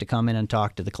gracious enough to come in and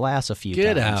talk to the class a few times.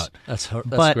 Get out. That's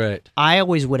But great. I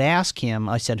always would ask him,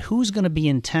 I said, who's going to be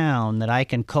in town that I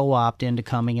can co-opt into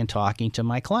coming and talking to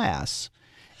my class?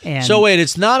 And So wait,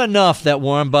 it's not enough that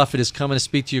Warren Buffett is coming to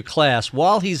speak to your class.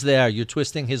 While he's there, you're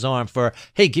twisting his arm for,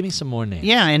 hey, give me some more names.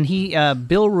 yeah, and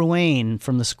Bill Ruane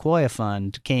from the Sequoia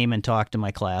Fund came and talked to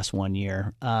my class one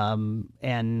year,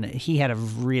 and he had a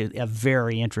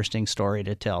very interesting story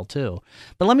to tell too.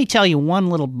 But let me tell you one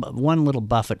little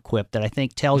Buffett quip that I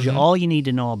think tells you all you need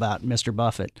to know about Mr.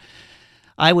 Buffett.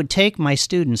 I would take my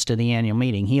students to the annual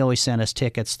meeting. He always sent us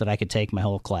tickets that I could take my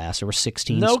whole class. There were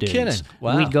 16 No students. kidding.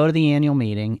 Wow. We'd go to the annual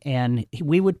meeting, and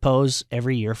we would pose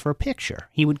every year for a picture.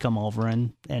 He would come over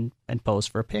and pose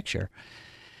for a picture.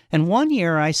 And one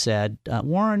year I said,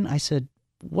 Warren, I said,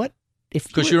 what if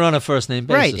Because you're on a first-name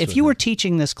basis. right, if with you him. were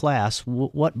teaching this class,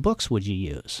 what books would you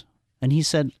use? And he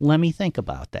said, let me think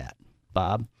about that,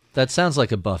 Bob. That sounds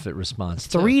like a Buffett response.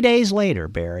 too. 3 days later,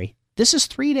 Barry, this is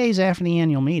 3 days after the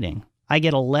annual meeting, I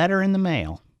get a letter in the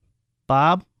mail.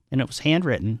 Bob, and it was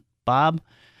handwritten, Bob,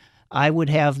 I would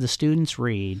have the students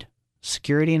read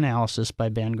Security Analysis by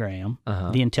Ben Graham,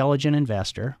 The Intelligent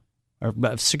Investor, or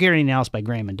Security Analysis by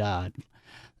Graham and Dodd,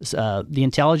 The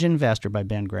Intelligent Investor by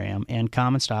Ben Graham, and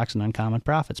Common Stocks and Uncommon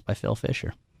Profits by Phil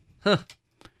Fisher.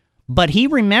 But he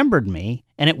remembered me,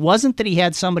 and it wasn't that he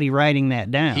had somebody writing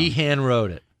that down. He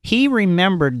hand-wrote it. He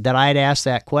remembered that I'd asked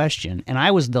that question, and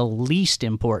I was the least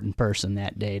important person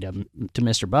that day to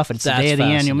Mr. Buffett. It's the That's day of the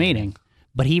annual fascinating. meeting.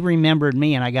 But he remembered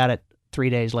me, and I got it 3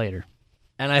 days later.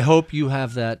 And I hope you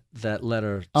have that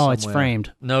letter Oh, it's somewhere.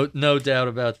 framed. No doubt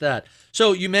about that.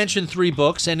 So you mentioned 3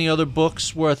 books. Any other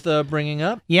books worth bringing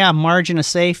up? Yeah, Margin of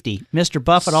Safety. Mr.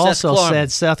 Buffett Seth also Klarman.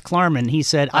 said Seth Klarman. He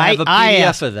said, I have a PDF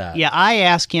asked, of that. Yeah, I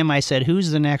asked him, I said, who's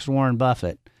the next Warren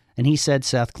Buffett? And he said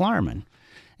Seth Klarman.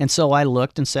 And so I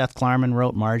looked, and Seth Klarman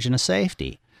wrote Margin of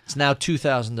Safety. It's now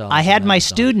 $2,000. I had on my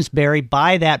Amazon. students, Barry,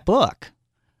 buy that book.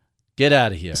 Get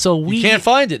out of here. So you can't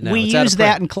find it now. We It's out of used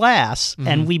that print. in class,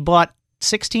 and we bought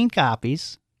 16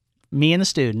 copies, me and the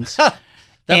students. That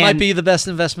might and be the best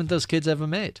investment those kids ever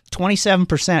made.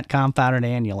 27% compounded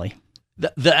annually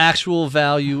The actual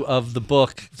value of the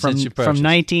book from since you purchased.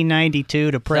 1992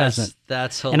 to present.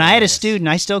 That's hilarious. And I had a student,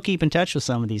 I still keep in touch with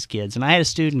some of these kids, and I had a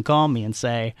student call me and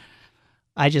say,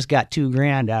 I just got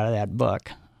 $2,000 out of that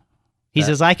book. He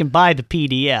says, I can buy the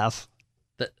PDF.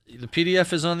 The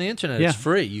PDF is on the internet. Yeah. It's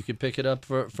free. You can pick it up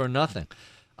for nothing.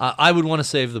 I would want to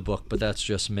save the book, but that's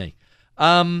just me.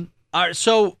 All right,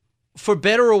 so for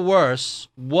better or worse,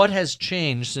 what has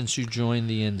changed since you joined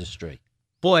the industry?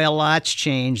 Boy, a lot's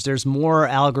changed. There's more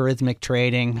algorithmic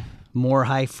trading, more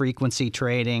high-frequency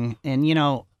trading, and,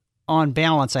 on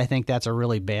balance, I think that's a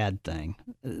really bad thing.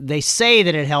 They say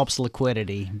that it helps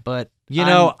liquidity, but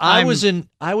I was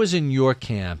in your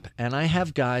camp, and I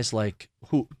have guys like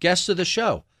guests of the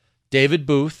show, David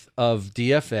Booth of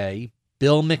DFA,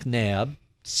 Bill McNabb,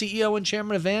 CEO and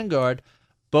chairman of Vanguard,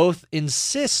 both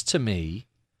insist to me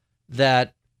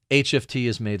that HFT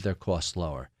has made their costs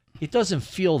lower. It doesn't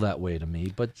feel that way to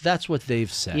me, but that's what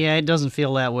they've said. Yeah, it doesn't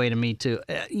feel that way to me, too.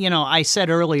 I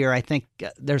said earlier, I think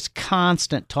there's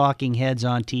constant talking heads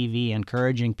on TV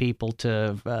encouraging people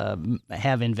to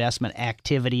have investment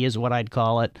activity is what I'd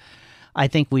call it. I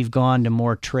think we've gone to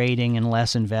more trading and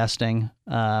less investing.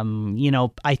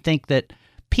 I think that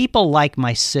people like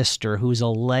my sister, who's a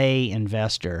lay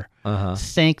investor,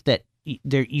 think that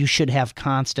you should have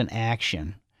constant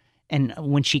action. And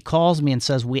when she calls me and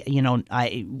says,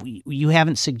 you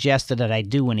haven't suggested that I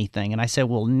do anything. And I said,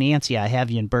 well, Nancy, I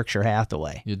have you in Berkshire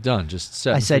Hathaway. You're done. Just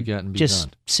set I and said, forget and be just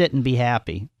done. sit and be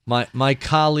happy. My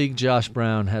colleague Josh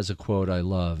Brown has a quote I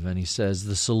love, and he says,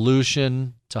 the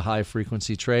solution to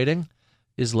high-frequency trading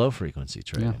is low-frequency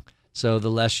trading. Yeah. So the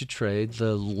less you trade,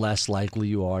 the less likely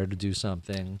you are to do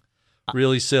something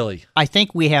really silly. I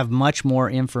think we have much more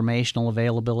informational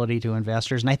availability to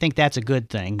investors, and I think that's a good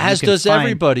thing. As You can does find-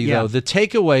 everybody, yeah. though. The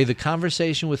takeaway, the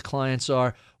conversation with clients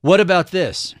are, what about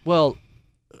this? Well,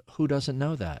 who doesn't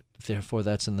know that? Therefore,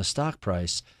 that's in the stock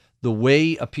price. The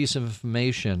way a piece of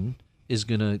information is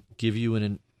going to give you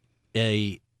an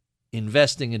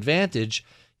investing advantage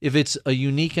if it's a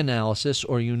unique analysis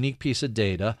or a unique piece of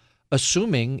data,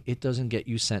 assuming it doesn't get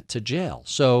you sent to jail.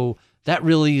 So that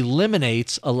really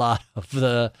eliminates a lot of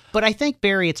the... But I think,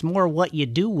 Barry, it's more what you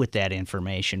do with that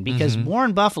information, because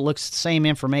Warren Buffett looks at the same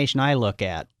information I look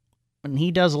at, and he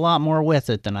does a lot more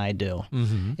with it than I do.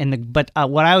 But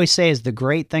what I always say is the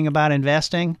great thing about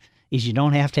investing is you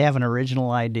don't have to have an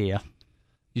original idea.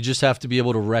 You just have to be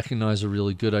able to recognize a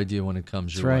really good idea when it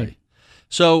comes your That's right. way.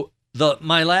 So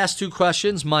my last 2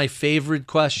 questions, my favorite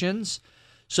questions.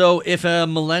 So if a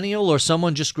millennial or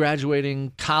someone just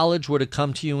graduating college were to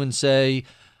come to you and say,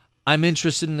 I'm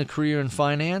interested in a career in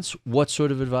finance, what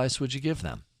sort of advice would you give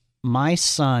them? My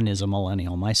son is a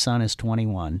millennial. My son is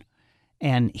 21,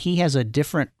 and he has a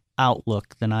different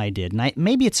outlook than I did. And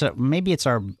maybe it's our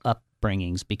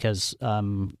upbringings, because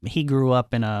he grew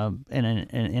up in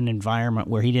an environment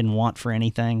where he didn't want for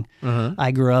anything.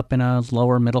 I grew up in a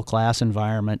lower middle class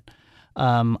environment.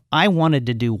 I wanted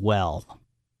to do well.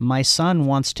 My son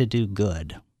wants to do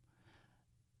good.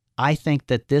 I think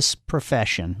that this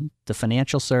profession, the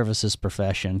financial services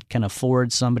profession, can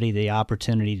afford somebody the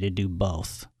opportunity to do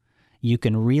both. You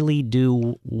can really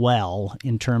do well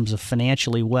in terms of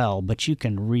financially well, but you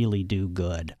can really do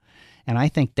good. And I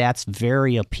think that's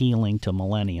very appealing to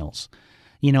millennials.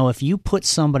 You know, if you put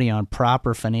somebody on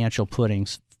proper financial footing,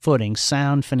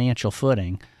 sound financial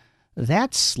footing,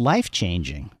 that's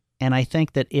life-changing. And I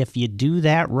think that if you do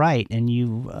that right and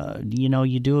you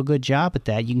do a good job at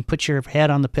that, you can put your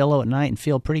head on the pillow at night and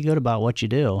feel pretty good about what you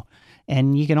do.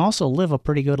 And you can also live a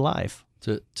pretty good life.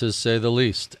 To say the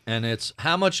least. And it's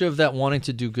how much of that wanting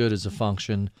to do good is a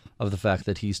function of the fact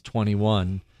that he's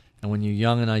 21. And when you're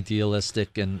young and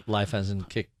idealistic and life hasn't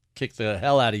kicked the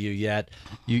hell out of you yet,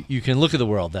 you can look at the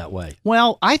world that way.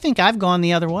 Well, I think I've gone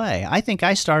the other way. I think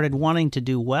I started wanting to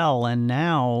do well and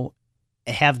now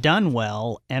have done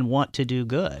well and want to do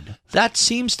good. That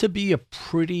seems to be a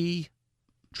pretty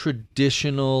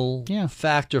traditional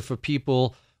factor for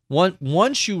people.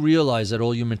 Once you realize that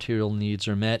all your material needs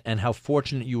are met and how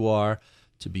fortunate you are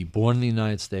to be born in the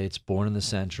United States, born in the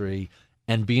century,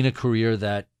 and be in a career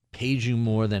that pays you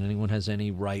more than anyone has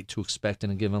any right to expect in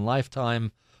a given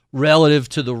lifetime relative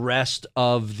to the rest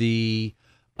of the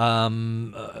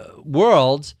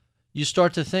world, you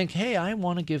start to think, hey, I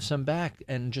want to give some back,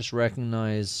 and just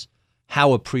recognize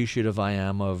how appreciative I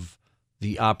am of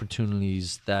the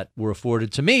opportunities that were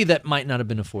afforded to me that might not have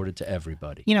been afforded to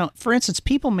everybody. You know, for instance,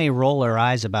 people may roll their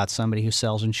eyes about somebody who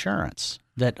sells insurance,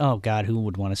 that, oh, God, who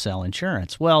would want to sell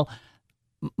insurance? Well,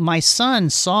 my son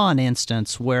saw an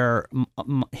instance where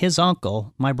his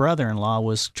uncle, my brother-in-law,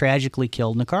 was tragically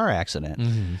killed in a car accident.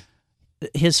 Mm-hmm.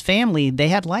 His family, they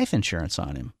had life insurance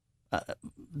on him.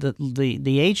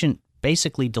 The agent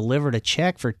basically delivered a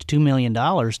check for $2 million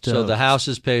to... So the house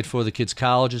is paid for, the kid's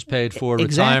college is paid for,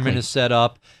 retirement is set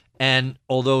up, and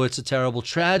although it's a terrible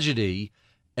tragedy,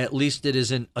 at least it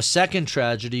isn't a second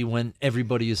tragedy when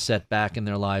everybody is set back in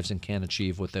their lives and can't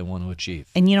achieve what they want to achieve.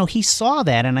 And, you know, he saw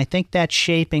that, and I think that's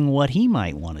shaping what he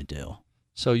might want to do.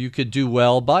 So you could do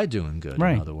well by doing good,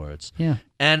 right. In other words. Yeah.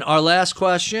 And our last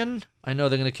question, I know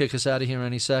they're going to kick us out of here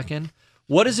any second.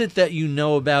 What is it that you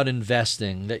know about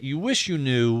investing that you wish you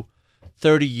knew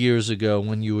 30 years ago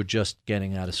when you were just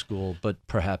getting out of school, but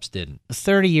perhaps didn't?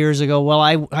 30 years ago, well,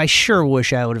 I sure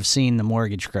wish I would have seen the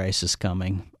mortgage crisis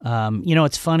coming. You know,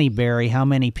 it's funny, Barry, how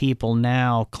many people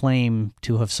now claim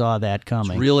to have saw that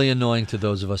coming. It's really annoying to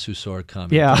those of us who saw it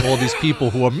coming. Yeah. All these people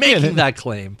who are making that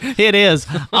claim. It is.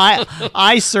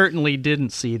 I certainly didn't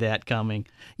see that coming.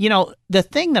 You know, the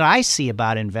thing that I see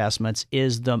about investments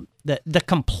is the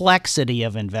complexity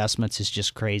of investments is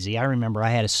just crazy. I remember I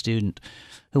had a student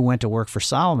who went to work for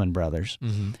Solomon Brothers,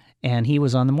 and he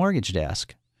was on the mortgage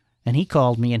desk. And he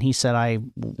called me and he said, I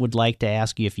would like to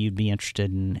ask you if you'd be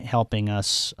interested in helping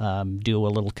us do a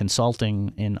little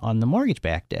consulting on the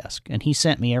mortgage-backed desk. And he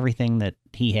sent me everything that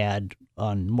he had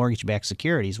on mortgage-backed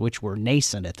securities, which were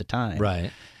nascent at the time.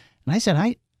 Right. And I said,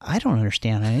 I don't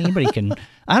understand how anybody can.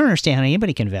 I don't understand how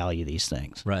anybody can value these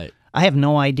things. Right. I have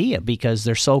no idea because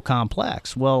they're so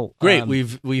complex. Well, great.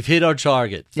 We've hit our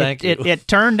target. Thank you. It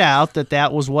turned out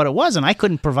that was what it was, and I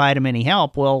couldn't provide him any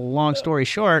help. Well, long story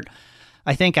short,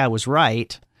 I think I was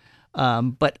right.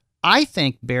 But I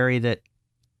think, Barry, that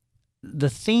the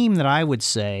theme that I would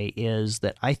say is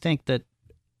that I think that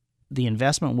the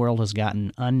investment world has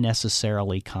gotten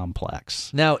unnecessarily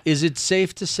complex. Now, is it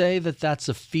safe to say that that's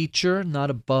a feature, not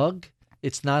a bug?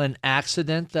 It's not an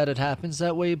accident that it happens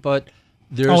that way, but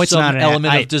there's some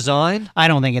element of design? I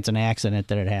don't think it's an accident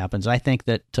that it happens. I think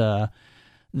that the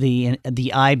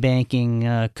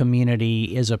iBanking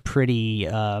community is a pretty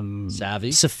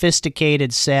savvy,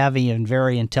 sophisticated, savvy, and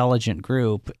very intelligent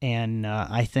group, and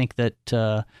I think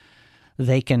that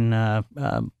they can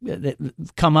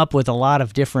come up with a lot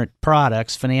of different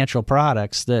products, financial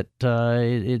products that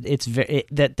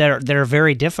that are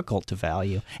very difficult to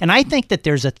value. And I think that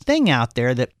there's a thing out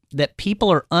there that people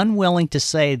are unwilling to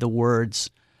say the words,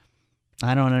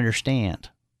 "I don't understand."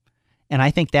 And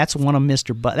I think that's one of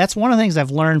that's one of the things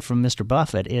I've learned from Mr.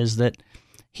 Buffett is that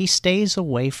he stays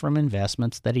away from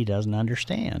investments that he doesn't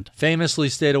understand. Famously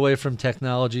stayed away from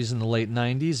technologies in the late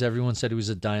 90s. Everyone said he was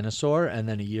a dinosaur, and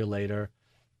then a year later,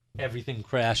 everything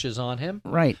crashes on him.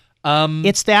 Right.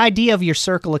 It's the idea of your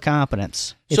circle of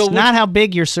competence. It's not how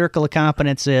big your circle of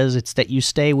competence is. It's that you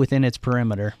stay within its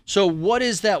perimeter. So what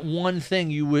is that one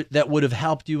thing that would have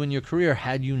helped you in your career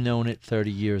had you known it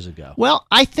 30 years ago? Well,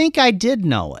 I think I did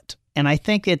know it. And I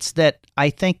think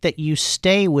that you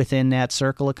stay within that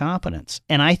circle of competence.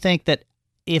 And I think that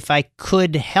if I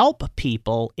could help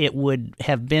people, it would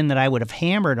have been that I would have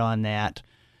hammered on that.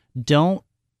 Don't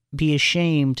be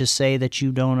ashamed to say that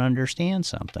you don't understand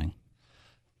something.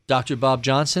 Dr. Bob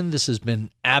Johnson, this has been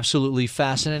absolutely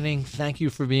fascinating. Thank you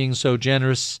for being so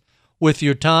generous with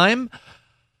your time.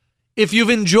 If you've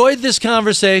enjoyed this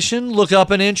conversation, look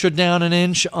up an inch or down an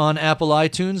inch on Apple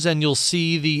iTunes, and you'll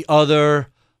see the other,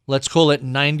 let's call it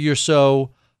 90 or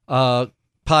so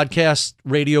podcast,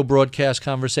 radio broadcast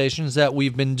conversations that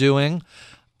we've been doing.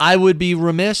 I would be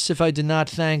remiss if I did not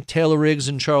thank Taylor Riggs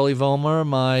and Charlie Vollmer,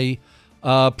 my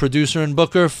producer and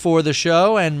booker for the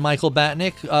show, and Michael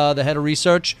Batnick, the head of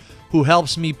research, who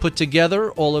helps me put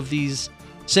together all of these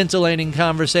scintillating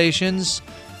conversations.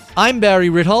 I'm Barry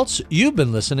Ritholtz. You've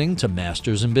been listening to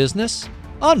Masters in Business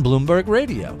on Bloomberg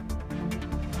Radio.